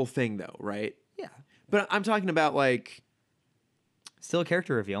kind of his whole thing, though, right? Yeah. But I'm talking about like, still a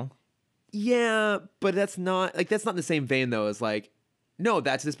character reveal. Yeah, but that's not in the same vein though as like, no,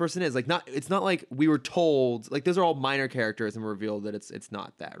 that's who this person is. Like, it's not like we were told, like, those are all minor characters and we're revealed that it's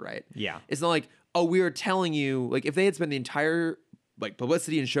not that, right? Yeah. It's not like, oh, we were telling you, like, if they had spent the entire like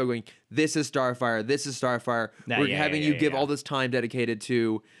publicity and show going, this is Starfire, we're having you give all this time dedicated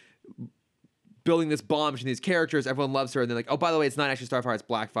to building this bomb between these characters, everyone loves her, and then like, oh, by the way, it's not actually Starfire, it's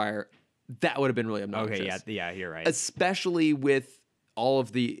Blackfire. That would have been really obnoxious. Okay, yeah, you're right. Especially with all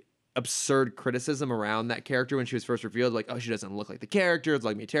of the absurd criticism around that character when she was first revealed, like, oh, she doesn't look like the character, it's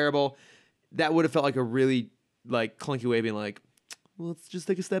like me terrible. That would have felt like a really like clunky way of being like, well, let's just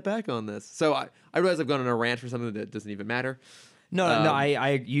take a step back on this. So I realize I've gone on a rant for something that doesn't even matter. No,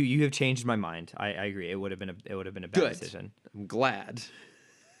 you have changed my mind. I agree. It would have been a bad decision. I'm glad.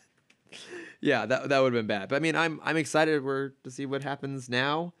 Yeah, that would have been bad. But I mean, I'm excited to see what happens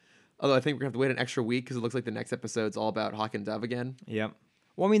now. Although I think we're gonna have to wait an extra week because it looks like the next episode's all about Hawk and Dove again. Yep.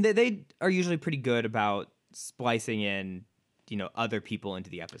 Well, I mean, they are usually pretty good about splicing in, other people into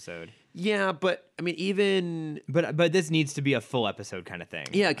the episode. Yeah, but I mean, but this needs to be a full episode kind of thing.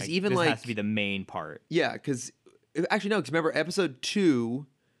 Yeah, because even this has to be the main part. Yeah, because actually no, because remember episode 2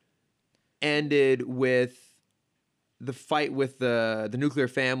 ended with the fight with the nuclear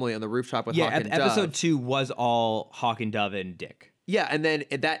family on the rooftop with Hawk and Dove. Episode 2 was all Hawk and Dove and Dick. Yeah, and then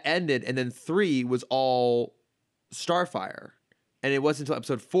that ended, and then 3 was all Starfire. And it wasn't until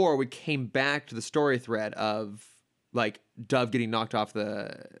episode 4 we came back to the story thread of like Dove getting knocked off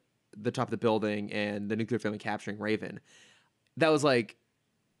the top of the building and the nuclear family capturing Raven. That was like,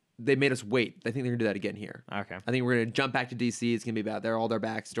 they made us wait. I think they're gonna do that again here. Okay. I think we're gonna jump back to DC. It's gonna be about all their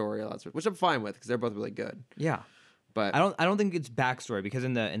backstory, all that sort, which I'm fine with because they're both really good. Yeah, but I don't think it's backstory because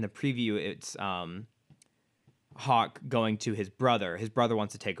in the preview it's Hawk going to his brother. His brother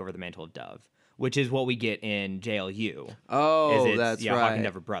wants to take over the mantle of Dove, which is what we get in JLU. Oh, that's right. Hawk and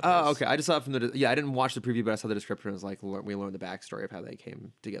Dove are brothers. Oh, okay. I just saw it from I didn't watch the preview, but I saw the description. It was like, we learned the backstory of how they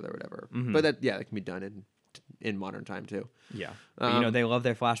came together or whatever. Mm-hmm. But that can be done in modern time too. Yeah. But, they love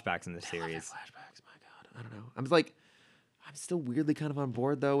their flashbacks in this series. Flashbacks, my God. I don't know. I'm still weirdly kind of on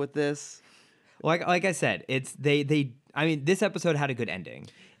board though with this. Like I said, it's I mean, this episode had a good ending.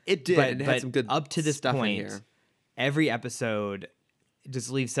 It did. It had some good up to this stuff point, in here. Every episode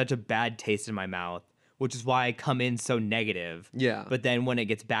just leaves such a bad taste in my mouth, which is why I come in so negative. Yeah. But then when it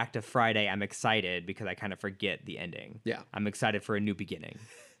gets back to Friday, I'm excited because I kind of forget the ending. Yeah. I'm excited for a new beginning.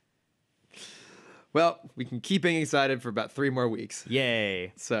 Well, we can keep being excited for about 3 more weeks.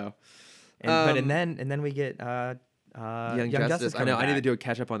 Yay. So, and then we get Young Justice. I know. I need to do a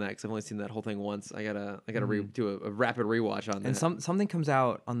catch up on that because I've only seen that whole thing once. I gotta do a rapid rewatch on that. And something comes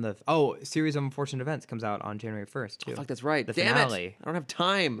out on the Series of Unfortunate Events comes out on January 1st too. Oh, fuck, that's right. The Damn finale. It! I don't have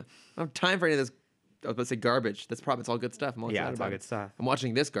time. I don't have time for any of this. I was about to say garbage. That's probably it's all good stuff. I'm all excited about all good stuff. I'm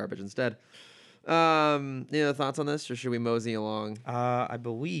watching this garbage instead. Any other thoughts on this, or should we mosey along? I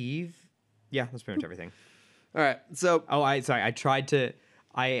believe. Yeah, that's pretty much everything. All right. So. I tried to.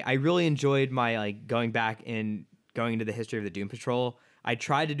 I really enjoyed my going back and going into the history of the Doom Patrol. I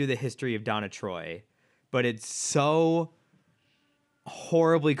tried to do the history of Donna Troy, but it's so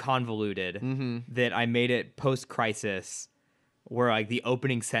horribly convoluted that I made it post-crisis where the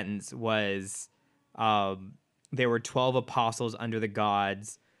opening sentence was there were 12 apostles under the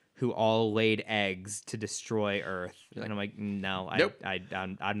gods who all laid eggs to destroy Earth. Like, and I'm like, no, nope.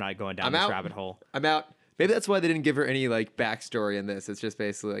 I'm not going down this rabbit hole. I'm out. Maybe that's why they didn't give her any like backstory in this. It's just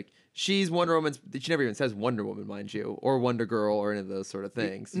basically like she's Wonder Woman. She never even says Wonder Woman, mind you, or Wonder Girl, or any of those sort of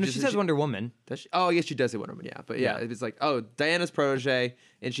things. No, she says Wonder Woman. Does she? Oh, I guess she does say Wonder Woman. Yeah, but yeah, it's like, oh, Diana's protege,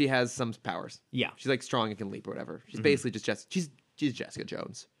 and she has some powers. Yeah, she's like strong and can leap or whatever. She's basically just she's Jessica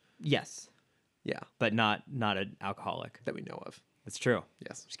Jones. Yes. Yeah, but not an alcoholic that we know of. That's true.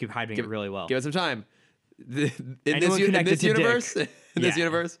 Yes, just keep hiding it really well. Give it some time. In this universe,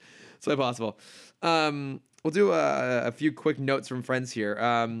 it's quite possible. We'll do a few quick notes from friends here.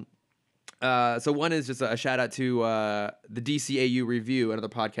 So one is just a shout out to the DCAU Review, another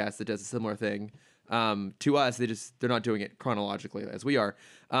podcast that does a similar thing. To us, they're not doing it chronologically as we are,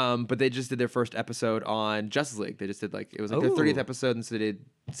 but they just did their first episode on Justice League. They just did their 30th episode, and so they did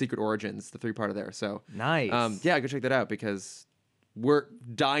Secret Origins, the 3-parter there. So nice. Yeah, go check that out because we're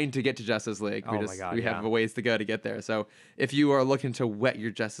dying to get to Justice League. We have a ways to go to get there. So if you are looking to wet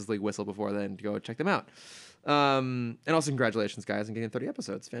your Justice League whistle before then, go check them out. And also congratulations, guys, on getting 30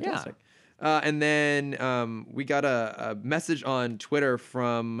 episodes. Fantastic. Yeah. And then we got a message on Twitter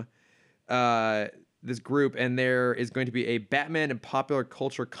from this group, and there is going to be a Batman and Popular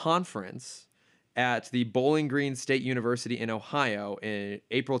Culture conference at the Bowling Green State University in Ohio in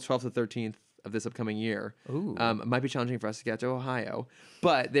April 12th to 13th of this upcoming year. It might be challenging for us to get to Ohio,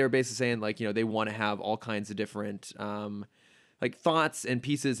 but they were basically saying like, they want to have all kinds of different like thoughts and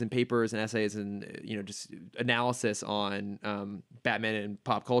pieces and papers and essays and just analysis on Batman and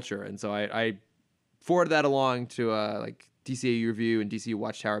pop culture. And so I forwarded that along to like DCAU Review and DCU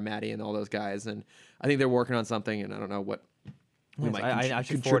Watchtower, Maddie and all those guys, and I think they're working on something, and I don't know what I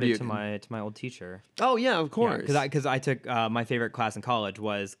should forward it to my old teacher. Oh yeah, of course. Because I took my favorite class in college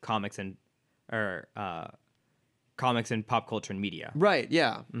was comics and pop culture and media. Right.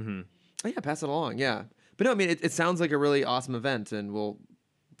 Yeah. Mm-hmm. Oh yeah, pass it along. Yeah. But no, I mean, it sounds like a really awesome event, and we'll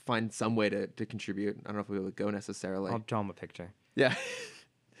find some way to contribute. I don't know if we will go necessarily. I'll draw him a picture. Yeah.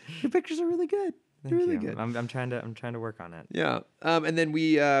 Your pictures are really good. They're really good. I'm trying to work on it. Yeah. And then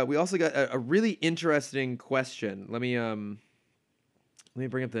we also got a really interesting question. Let me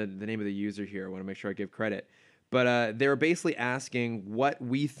bring up the name of the user here. I want to make sure I give credit. But they were basically asking what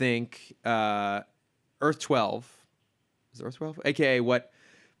we think Earth 12 is it Earth 12, aka what,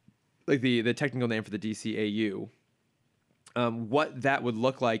 like the technical name for the DCAU, what that would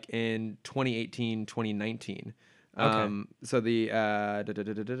look like in 2018, 2019. Okay. So the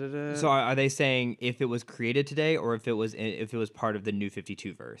So are they saying if it was created today or if it was part of the New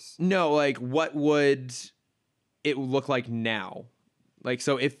 52 verse? No, like what would it look like now? Like,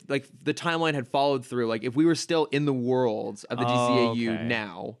 so if like the timeline had followed through, like if we were still in the worlds of the DCAU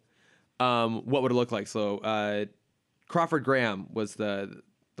now, what would it look like? So Crawford Graham was the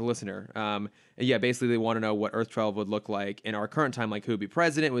listener. And yeah, basically they want to know what Earth 12 would look like in our current time. Like, who would be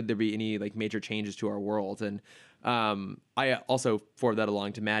president? Would there be any like major changes to our world? And I also forwarded that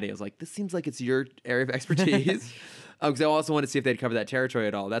along to Maddie. I was like, this seems like it's your area of expertise. Because I also wanted to see if they'd cover that territory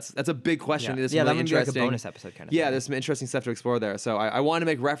at all. That's a big question. Yeah, really that would be like a bonus episode kind of thing. There's some interesting stuff to explore there. So I want to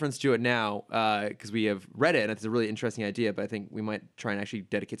make reference to it now because we have read it, and it's a really interesting idea, but I think we might try and actually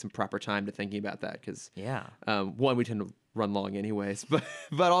dedicate some proper time to thinking about that because, one, we tend to run long anyways,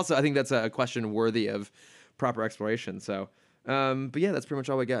 but also I think that's a question worthy of proper exploration. So, but yeah, that's pretty much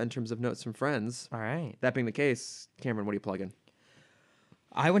all we got in terms of notes from friends. All right. That being the case, Cameron, what are you plugging?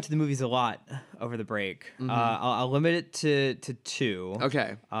 I went to the movies a lot over the break. Mm-hmm. I'll limit it to two.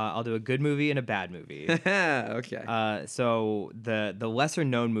 Okay. I'll do a good movie and a bad movie. Okay. So the lesser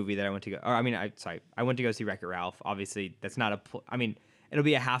known movie that I went to go, I went to go see Wreck-It Ralph. Obviously, that's not it'll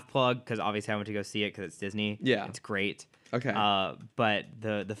be a half plug because obviously I went to go see it because it's Disney. Yeah. It's great. Okay. But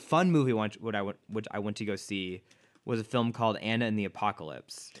the fun movie which I went to go see was a film called Anna and the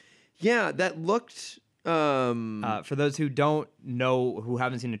Apocalypse. Yeah, that looked. For those who don't know, who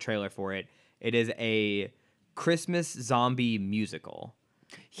haven't seen a trailer for it, it is a Christmas zombie musical.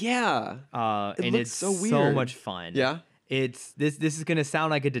 Yeah. And it's so weird. So much fun. Yeah. This is gonna sound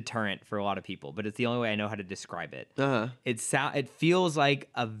like a deterrent for a lot of people, but it's the only way I know how to describe it. It feels like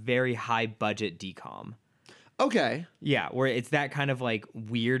a very high budget DCOM. Okay. Yeah, where it's that kind of like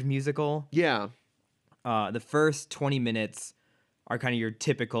weird musical. Yeah. The first 20 minutes are kind of your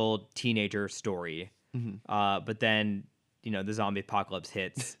typical teenager story. Mm-hmm. But then, the zombie apocalypse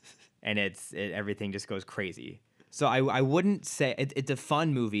hits and everything just goes crazy. So I wouldn't say it's a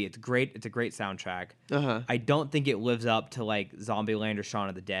fun movie. It's great. It's a great soundtrack. I don't think it lives up to like Zombieland or Shaun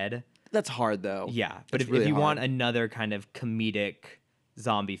of the Dead. That's hard though. Yeah. But if you want another kind of comedic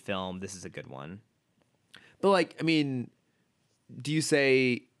zombie film, this is a good one. But like, I mean, do you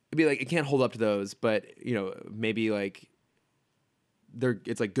say? I mean, like, it can't hold up to those, but maybe like.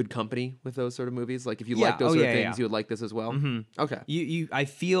 It's like good company with those sort of movies. Like if you like those sort of things, you would like this as well. Mm-hmm. Okay. I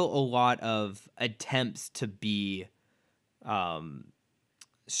feel a lot of attempts to be, Shaun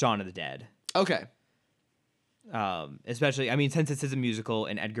of the Dead. Okay. Especially, I mean, since this is a musical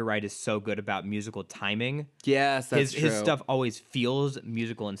and Edgar Wright is so good about musical timing. Yes, that's true. His stuff always feels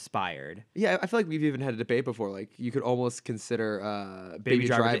musical inspired. Yeah, I feel like we've even had a debate before. Like you could almost consider Baby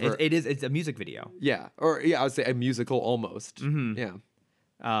Driver. It's a music video. Yeah, I would say a musical almost. Mm-hmm.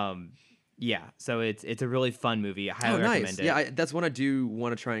 Yeah. Yeah. So it's a really fun movie. I highly recommend it. Yeah, that's one I do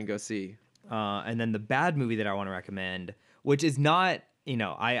want to try and go see. And then the bad movie that I want to recommend, which is not.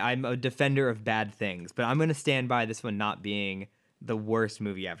 I'm a defender of bad things, but I'm going to stand by this one not being the worst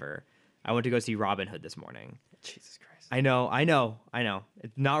movie ever. I went to go see Robin Hood this morning. Jesus Christ. I know.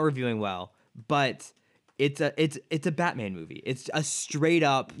 It's not reviewing well, but it's a Batman movie. It's a straight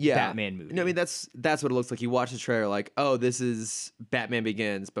up Batman movie. No, I mean, that's what it looks like. You watch the trailer like, oh, this is Batman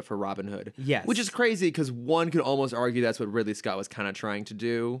Begins, but for Robin Hood. Yes. Which is crazy because one could almost argue that's what Ridley Scott was kind of trying to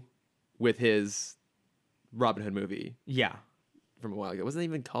do with his Robin Hood movie. Yeah. From a while ago. Wasn't it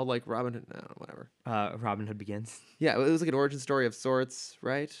even called like Robin Hood? No, whatever. Robin Hood Begins. Yeah, it was like an origin story of sorts,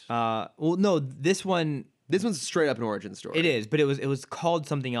 right? Well, no, this one's straight up an origin story. It is, but it was called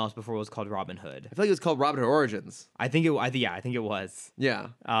something else before it was called Robin Hood. I feel like it was called Robin Hood Origins. I think it was. Yeah.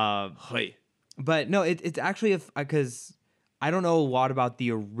 But no, it's actually because I don't know a lot about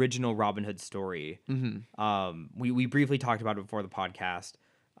the original Robin Hood story. Mm-hmm. We briefly talked about it before the podcast.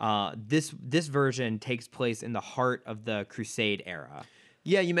 This version takes place in the heart of the Crusade era.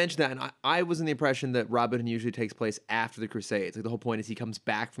 Yeah, you mentioned that, and I was in the impression that Robin Hood usually takes place after the Crusades. Like the whole point is he comes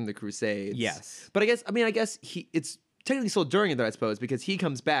back from the Crusades. Yes, but I guess it's technically still during it, though, I suppose, because he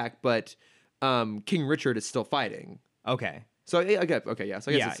comes back, but King Richard is still fighting. Okay. So okay, yeah.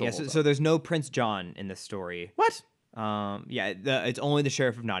 So I guess it's still so there's no Prince John in this story. What? It's only the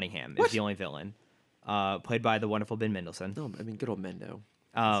Sheriff of Nottingham is the only villain, played by the wonderful Ben Mendelsohn. No, I mean good old Mendo.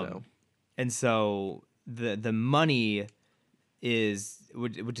 And so the money is,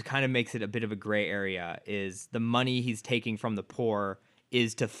 which kind of makes it a bit of a gray area, is the money he's taking from the poor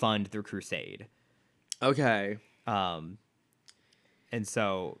is to fund the crusade. Okay. And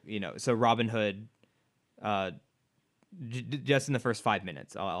so, so Robin Hood, just in the first 5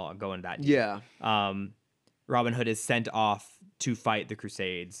 minutes, I'll go into that. Yeah. Robin Hood is sent off to fight the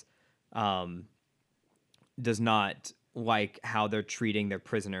Crusades. Does not like how they're treating their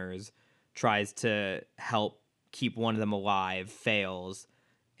prisoners, tries to help keep one of them alive, fails,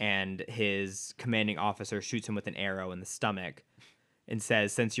 and his commanding officer shoots him with an arrow in the stomach and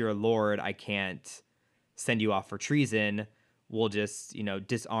says, since you're a lord, I can't send you off for treason. We'll just,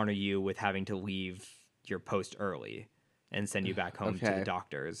 dishonor you with having to leave your post early and send you back home to the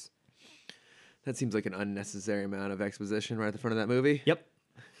doctors. That seems like an unnecessary amount of exposition right at the front of that movie. Yep.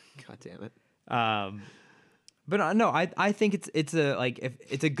 God damn it. But no, I think it's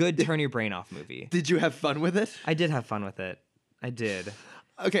a good turn your brain off movie. Did you have fun with it? I did have fun with it. I did.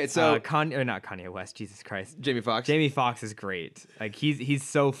 Okay, so not Kanye West. Jesus Christ. Jamie Foxx. Jamie Foxx is great. Like he's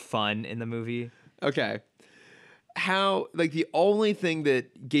so fun in the movie. Okay. How the only thing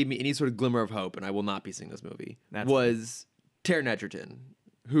that gave me any sort of glimmer of hope, and I will not be seeing this movie, was Taron Egerton,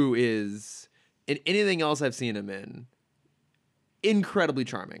 who is in anything else I've seen him in, incredibly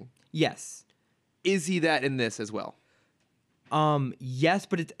charming. Yes. Is he that in this as well? Yes,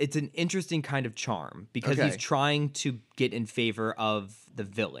 but it's an interesting kind of charm because he's trying to get in favor of the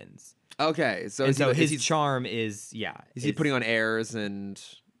villains. Okay, so his charm is Is he putting on airs, and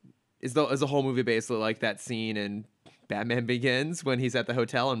is the whole movie basically like that scene in Batman Begins when he's at the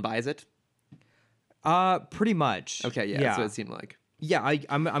hotel and buys it? Pretty much. Okay, yeah, that's what it seemed like. Yeah,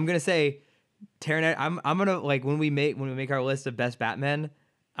 I'm gonna say Taron. I'm gonna when we make our list of best Batman,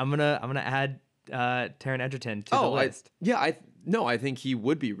 I'm gonna add Taron Egerton to the list. I think he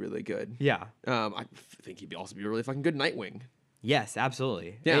would be really good. Yeah. I think he'd also be really fucking good Nightwing. Yes,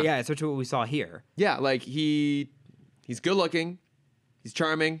 absolutely. Yeah, especially what we saw here. Yeah, like he's good looking, he's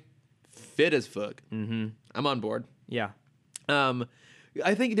charming, fit as fuck. Mm-hmm. I'm on board. Yeah.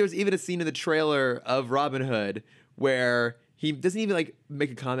 I think there was even a scene in the trailer of Robin Hood where he doesn't even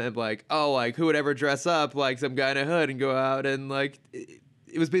make a comment like, oh, who would ever dress up like some guy in a hood and go out and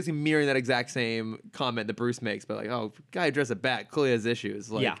it was basically mirroring that exact same comment that Bruce makes, but guy who dressed a bat clearly has issues.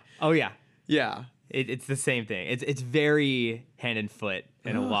 Yeah. Oh yeah. Yeah. It's the same thing. It's very hand and foot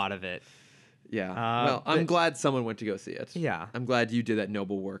in a lot of it. Yeah. Well, I'm glad someone went to go see it. Yeah. I'm glad you did that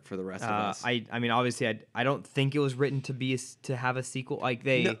noble work for the rest of us. I mean, obviously, I don't think it was written to have a sequel. Like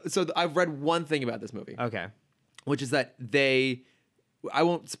they. No, so I've read one thing about this movie. Okay. Which is that I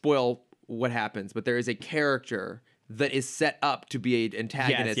won't spoil what happens, but there is a character that is set up to be an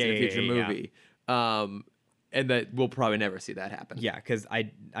antagonist in a future movie. Yeah. And that we'll probably never see that happen. Yeah, because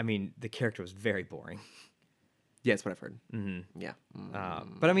I mean, the character was very boring. Yeah, that's what I've heard. Mm-hmm. Yeah.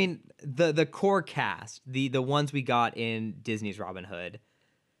 But I mean, the core cast, the ones we got in Disney's Robin Hood,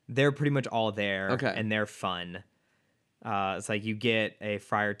 they're pretty much all there. Okay. And they're fun. It's like you get a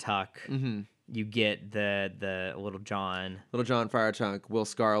Friar Tuck. Mm-hmm. You get the Little John. Little John, Friar Tuck, Will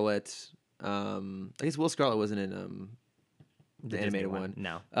Scarlet. I guess Will Scarlet wasn't in the animated one.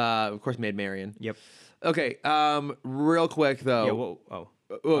 No. Of course, Maid Marian. Yep. Okay. Real quick though.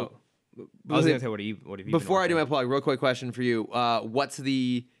 Yeah. I was gonna say, what have you? Before I do my plug, real quick question for you: what's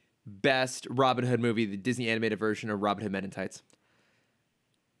the best Robin Hood movie? The Disney animated version of Robin Hood Men in Tights.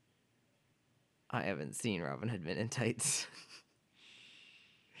 I haven't seen Robin Hood Men in Tights.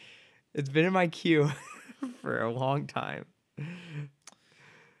 It's been in my queue for a long time.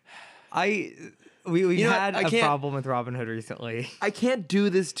 We had a problem with Robin Hood recently. I can't do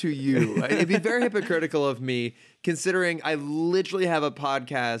this to you. It'd be very hypocritical of me, considering I literally have a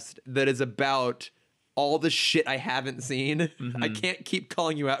podcast that is about all the shit I haven't seen. Mm-hmm. I can't keep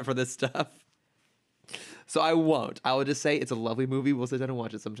calling you out for this stuff. So I won't. I will just say it's a lovely movie. We'll sit down and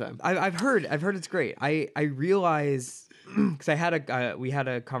watch it sometime. I've heard it's great. I realize because we had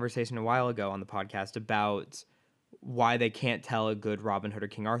a conversation a while ago on the podcast about why they can't tell a good Robin Hood or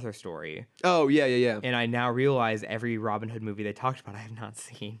King Arthur story. Oh, yeah. And I now realize every Robin Hood movie they talked about I have not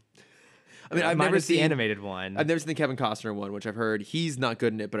seen. I mean, I've never seen the animated one. I've never seen the Kevin Costner one, which I've heard he's not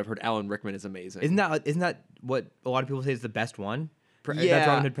good in it, but I've heard Alan Rickman is amazing. Isn't that what a lot of people say is the best one? Yeah. That's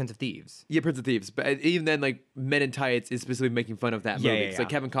Robin Hood, Prince of Thieves. Yeah, Prince of Thieves. But even then, like, Men in Tights is specifically making fun of that movie. It's like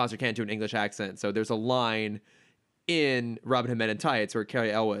Kevin Costner can't do an English accent. So there's a line in Robin Hood Men in Tights where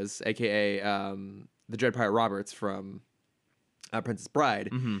Cary Elwes, a.k.a. The Dread Pirate Roberts from Princess Bride,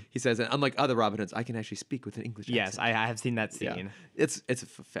 he says, and unlike other Robin Hoods, I can actually speak with an English accent. Yes, I have seen that scene. Yeah. It's a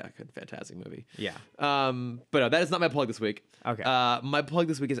fantastic movie. Yeah. But no, that is not my plug this week. Okay. My plug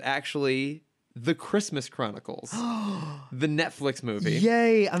this week is actually The Christmas Chronicles, the Netflix movie.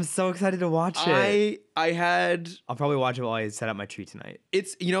 Yay! I'm so excited to watch it. I'll probably watch it while I set up my tree tonight.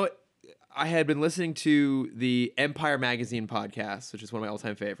 It's, you know what? I had been listening to the Empire Magazine podcast, which is one of my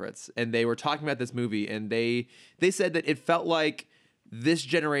all-time favorites, and they were talking about this movie, and they said that it felt like this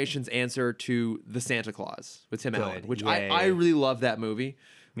generation's answer to The Santa Claus with Tim Allen, which I really love that movie.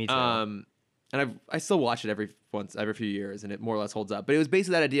 Me too. And I still watch it every few years, and it more or less holds up. But it was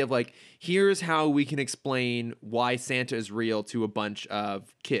basically that idea of like, here's how we can explain why Santa is real to a bunch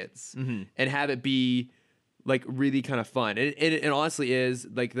of kids, and have it be like really kind of fun. And it honestly is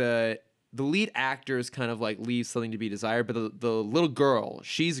like the lead actors kind of like leave something to be desired, but the little girl,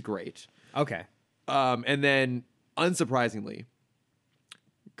 she's great. Okay. And then unsurprisingly,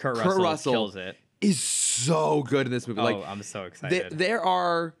 Kurt Russell kills it. Is so good in this movie. Oh, I'm so excited. There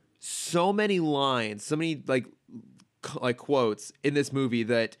are so many lines, so many like quotes in this movie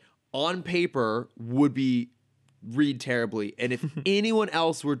that on paper would read terribly, and if anyone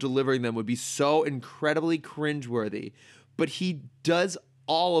else were delivering them would be so incredibly cringeworthy. But he does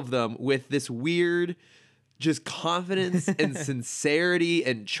all of them with this weird just confidence and sincerity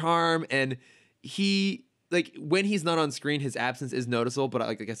and charm, and he, like, when he's not on screen, his absence is noticeable, but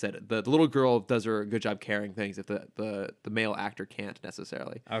like I said, the little girl does a good job carrying things if the male actor can't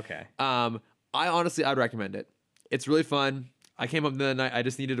necessarily. Okay. I'd recommend it. It's really fun. I came up the night, I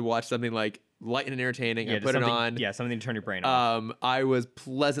just needed to watch something like light and entertaining. I put it on. Yeah, something to turn your brain off. I was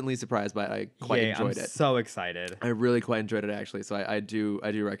pleasantly surprised by it. I quite enjoyed it. So excited. I really quite enjoyed it actually. So I do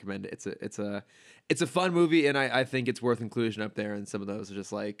recommend it. It's a fun movie, and I think it's worth inclusion up there. And some of those are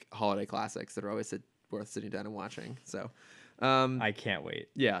just like holiday classics that are always worth sitting down and watching. So I can't wait.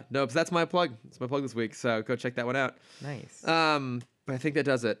 Yeah, no, but that's my plug. It's my plug this week. So go check that one out. Nice. But I think that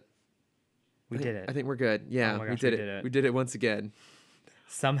does it. We did it. I think we're good. Yeah, we did it. We did it once again.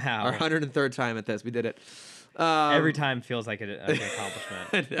 Somehow. Our 103rd time at this. We did it. Every time feels like an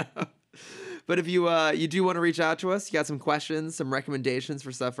accomplishment. I know. But if you do want to reach out to us, you got some questions, some recommendations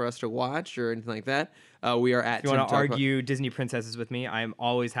for stuff for us to watch or anything like that, we are at. If you want to argue Disney princesses with me, I'm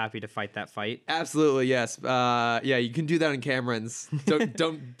always happy to fight that fight. Absolutely, yes. Yeah, you can do that on Cameron's.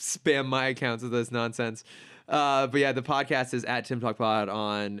 Don't spam my accounts with this nonsense. But yeah, the podcast is at Tim Talk Pod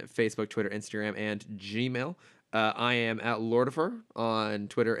on Facebook, Twitter, Instagram, and Gmail. I am at Lordifer on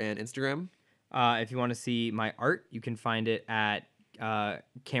Twitter and Instagram. If you want to see my art, you can find it at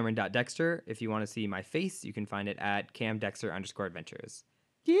Cameron.Dexter. If you want to see my face, you can find it at CamDexter_adventures.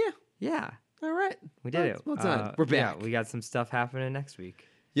 Yeah. All right. We did it. Well done. We're back. Yeah, we got some stuff happening next week.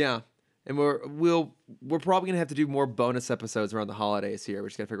 Yeah. And we're probably gonna have to do more bonus episodes around the holidays here. We're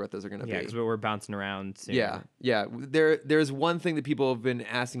just gotta figure out what those are gonna be. Yeah, because we're bouncing around soon. Yeah. There's one thing that people have been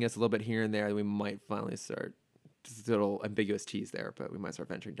asking us a little bit here and there that we might finally start. Just a little ambiguous tease there, but we might start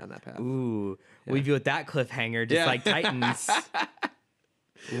venturing down that path. Ooh, leave you with that cliffhanger, just like Titans.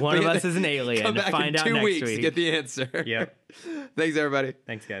 One of us is an alien. Come back find in out 2 next weeks week. to get the answer. Yep. Thanks, everybody.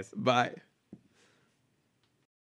 Thanks, guys. Bye.